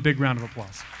give them a big round of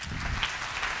applause.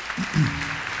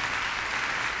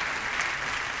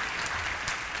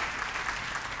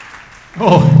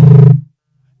 Oh,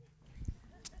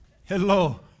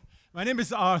 hello. My name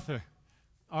is Arthur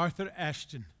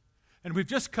Ashton, and we've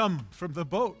just come from the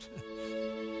boat.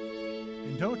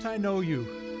 And don't I know you?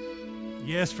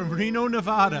 Yes, from Reno,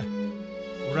 Nevada.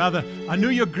 Or rather, I knew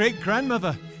your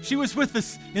great-grandmother. She was with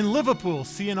us in Liverpool,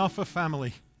 seeing off her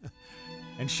family.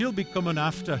 And she'll be coming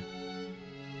after.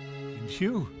 And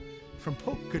you, from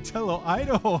Pocatello,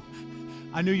 Idaho.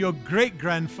 I knew your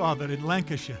great-grandfather in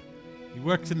Lancashire. He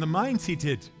worked in the mines, he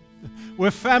did. We're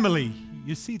family.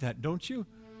 You see that, don't you?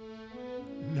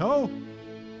 No?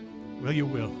 Well, you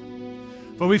will.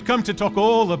 For we've come to talk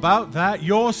all about that,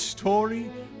 your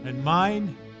story and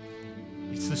mine.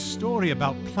 It's the story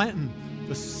about planting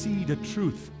the seed of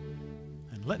truth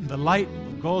and letting the light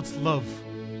of God's love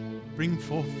bring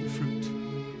forth the fruit.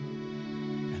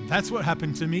 And that's what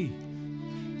happened to me.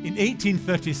 In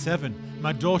 1837,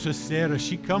 my daughter Sarah,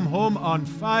 she come home on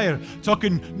fire,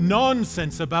 talking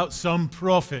nonsense about some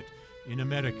prophet in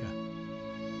America.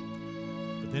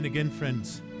 But then again,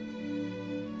 friends,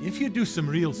 if you do some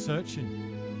real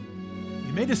searching,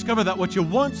 you may discover that what you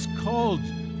once called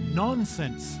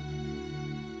nonsense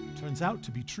turns out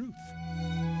to be truth.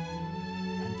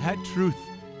 And that truth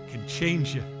can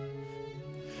change you.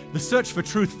 The search for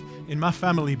truth in my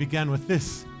family began with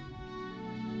this.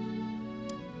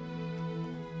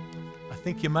 I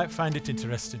think you might find it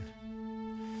interesting.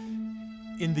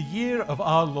 In the year of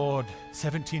our Lord,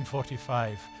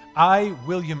 1745, I,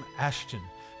 William Ashton,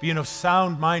 being of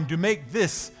sound mind, do make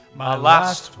this my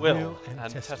last will and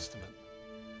testament.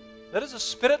 There is a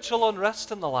spiritual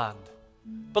unrest in the land.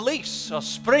 Beliefs are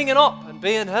springing up and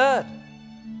being heard.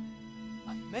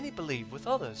 And many believe with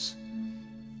others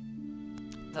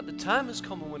that the time is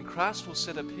coming when Christ will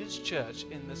set up his church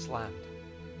in this land.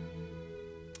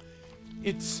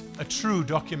 It's a true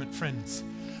document, friends,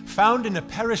 found in a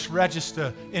parish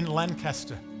register in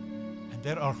Lancaster. And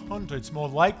there are hundreds more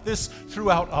like this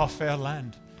throughout our fair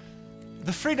land.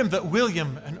 The freedom that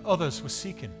William and others were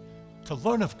seeking to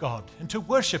learn of God and to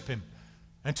worship him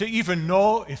and to even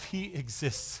know if he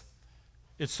exists.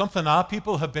 It's something our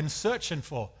people have been searching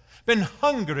for, been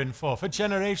hungering for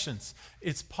generations.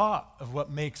 It's part of what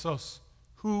makes us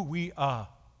who we are.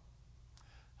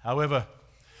 However,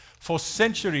 for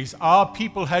centuries, our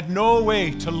people had no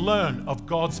way to learn of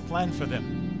God's plan for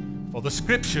them, for the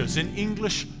scriptures in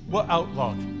English were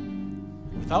outlawed.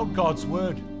 Without God's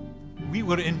word, we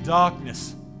were in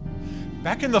darkness.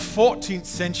 Back in the 14th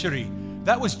century,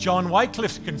 that was John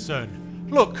Wycliffe's concern.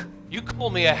 Look, you call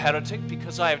me a heretic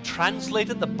because I have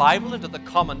translated the Bible into the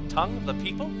common tongue of the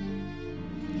people?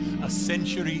 A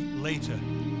century later,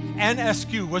 Anne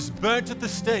Askew was burnt at the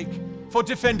stake for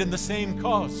defending the same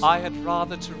cause. I had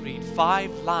rather to read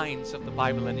 5 lines of the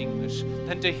Bible in English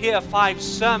than to hear 5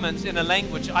 sermons in a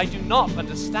language I do not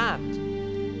understand.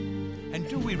 And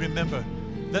do we remember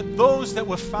that those that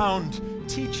were found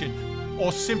teaching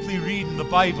or simply reading the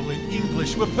Bible in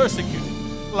English were persecuted,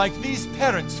 like these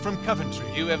parents from Coventry?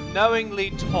 You have knowingly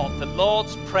taught the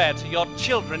Lord's Prayer to your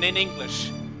children in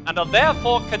English and are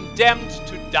therefore condemned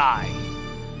to die.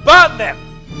 Burn them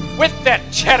with their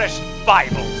cherished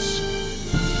Bibles.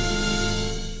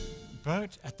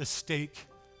 Burnt at the stake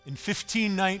in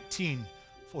 1519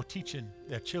 for teaching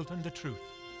their children the truth.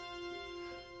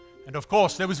 And of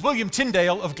course, there was William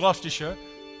Tyndale of Gloucestershire.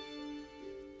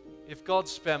 If God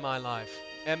spare my life,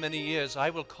 ere many years I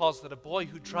will cause that a boy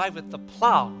who driveth the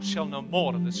plough shall know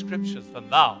more of the scriptures than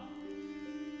thou.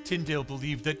 Tyndale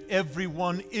believed that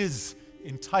everyone is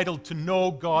entitled to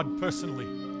know God personally.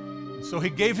 And so he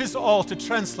gave his all to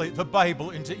translate the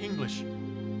Bible into English.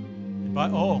 And by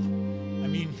all, I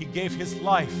mean he gave his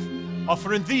life,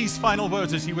 offering these final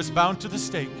words as he was bound to the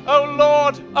stake. O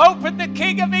Lord, open the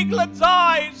King of England's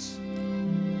eyes!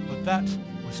 But that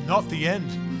was not the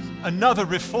end. Another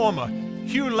reformer,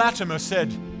 Hugh Latimer,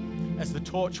 said, as the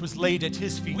torch was laid at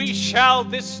his feet, we shall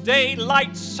this day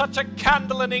light such a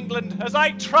candle in England as I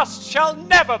trust shall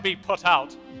never be put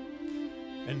out.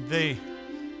 And they,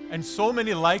 and so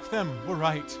many like them, were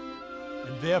right,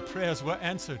 and their prayers were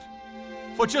answered.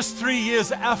 For just 3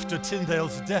 years after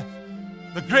Tyndale's death,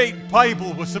 the great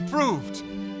Bible was approved,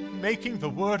 making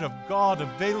the Word of God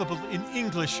available in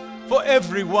English for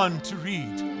everyone to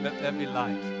read. Let there be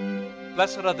light.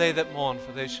 Blessed are they that mourn,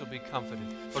 for they shall be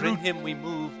comforted. For in him we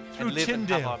move and live and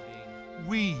have our being.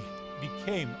 We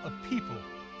became a people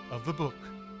of the book.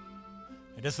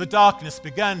 And as the darkness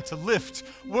began to lift,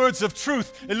 words of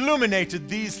truth illuminated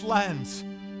these lands.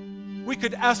 We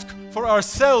could ask for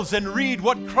ourselves and read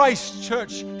what Christ's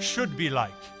church should be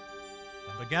like,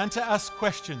 and began to ask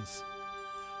questions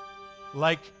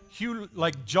like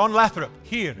John Lathrop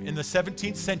here in the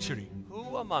 17th century. Who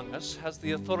who among us has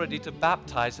the authority to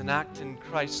baptize and act in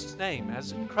Christ's name,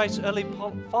 as Christ's early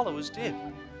followers did?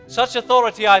 Such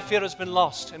authority, I fear, has been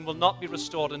lost and will not be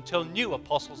restored until new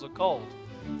apostles are called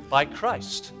by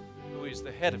Christ, who is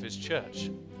the head of his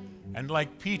church. And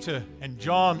like Peter and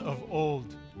John of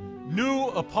old, new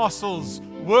apostles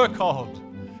were called.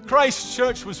 Christ's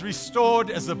church was restored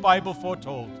as the Bible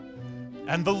foretold.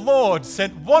 And the Lord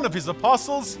sent one of his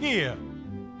apostles here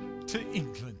to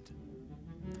England.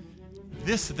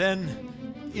 This then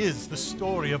is the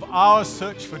story of our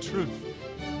search for truth.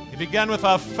 It began with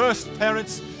our first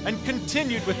parents and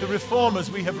continued with the reformers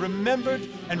we have remembered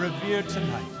and revered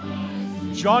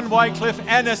tonight. John Wycliffe,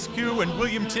 Anne Askew, and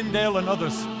William Tyndale and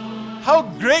others. How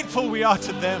grateful we are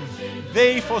to them.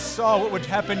 They foresaw what would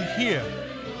happen here,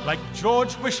 like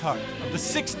George Wishart of the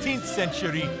 16th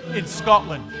century in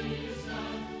Scotland.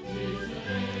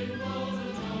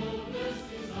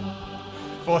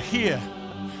 For here,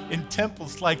 in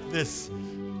temples like this,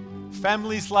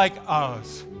 families like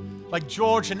ours, like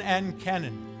George and Anne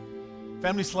Cannon,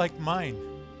 families like mine,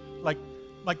 like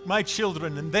my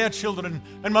children and their children,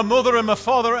 and my mother and my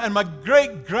father and my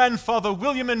great-grandfather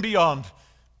William and beyond,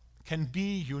 can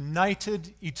be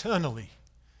united eternally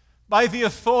by the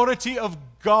authority of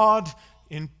God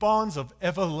in bonds of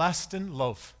everlasting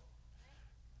love.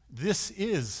 This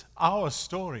is our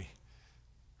story.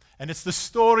 And it's the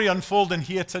story unfolding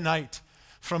here tonight.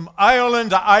 From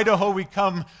Ireland to Idaho we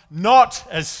come, not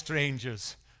as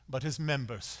strangers, but as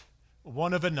members,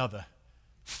 one of another,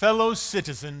 fellow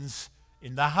citizens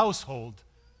in the household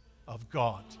of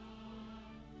God.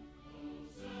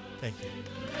 Thank you.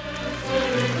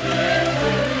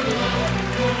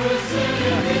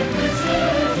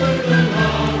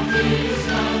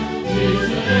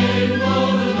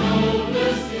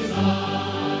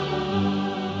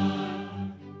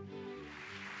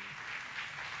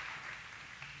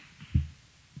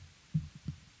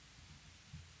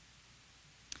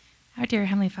 Our dear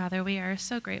Heavenly Father, we are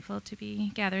so grateful to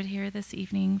be gathered here this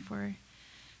evening for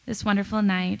this wonderful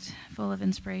night full of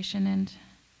inspiration, and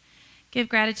give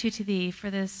gratitude to Thee for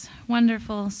this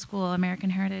wonderful school, American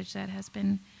Heritage, that has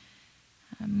been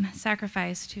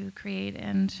sacrificed to create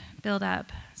and build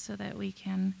up so that we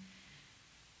can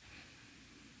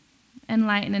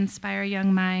enlighten and inspire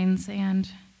young minds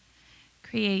and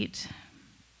create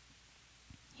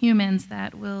humans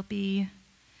that will be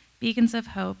beacons of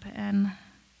hope and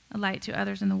a light to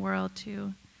others in the world,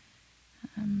 to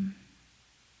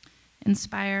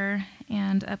inspire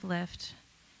and uplift.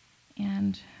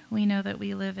 And we know that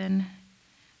we live in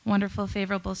wonderful,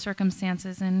 favorable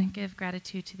circumstances, and give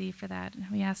gratitude to Thee for that.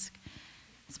 We ask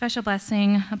special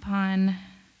blessing upon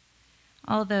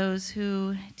all those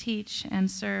who teach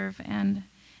and serve and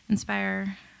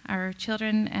inspire our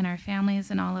children and our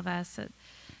families and all of us, that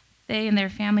they and their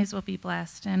families will be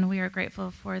blessed. And we are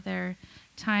grateful for their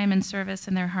time and service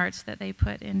and their hearts that they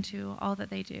put into all that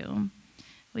they do.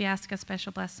 We ask a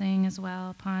special blessing as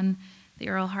well upon the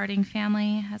Earl Harding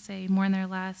family as they mourn their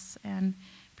loss and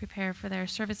prepare for their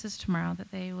services tomorrow,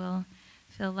 that they will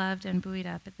feel loved and buoyed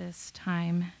up at this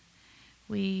time.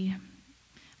 We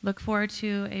look forward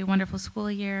to a wonderful school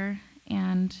year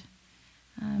and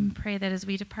pray that as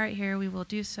we depart here, we will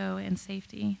do so in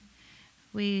safety.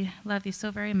 We love Thee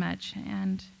so very much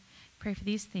and pray for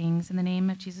these things in the name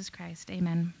of Jesus Christ.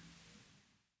 Amen.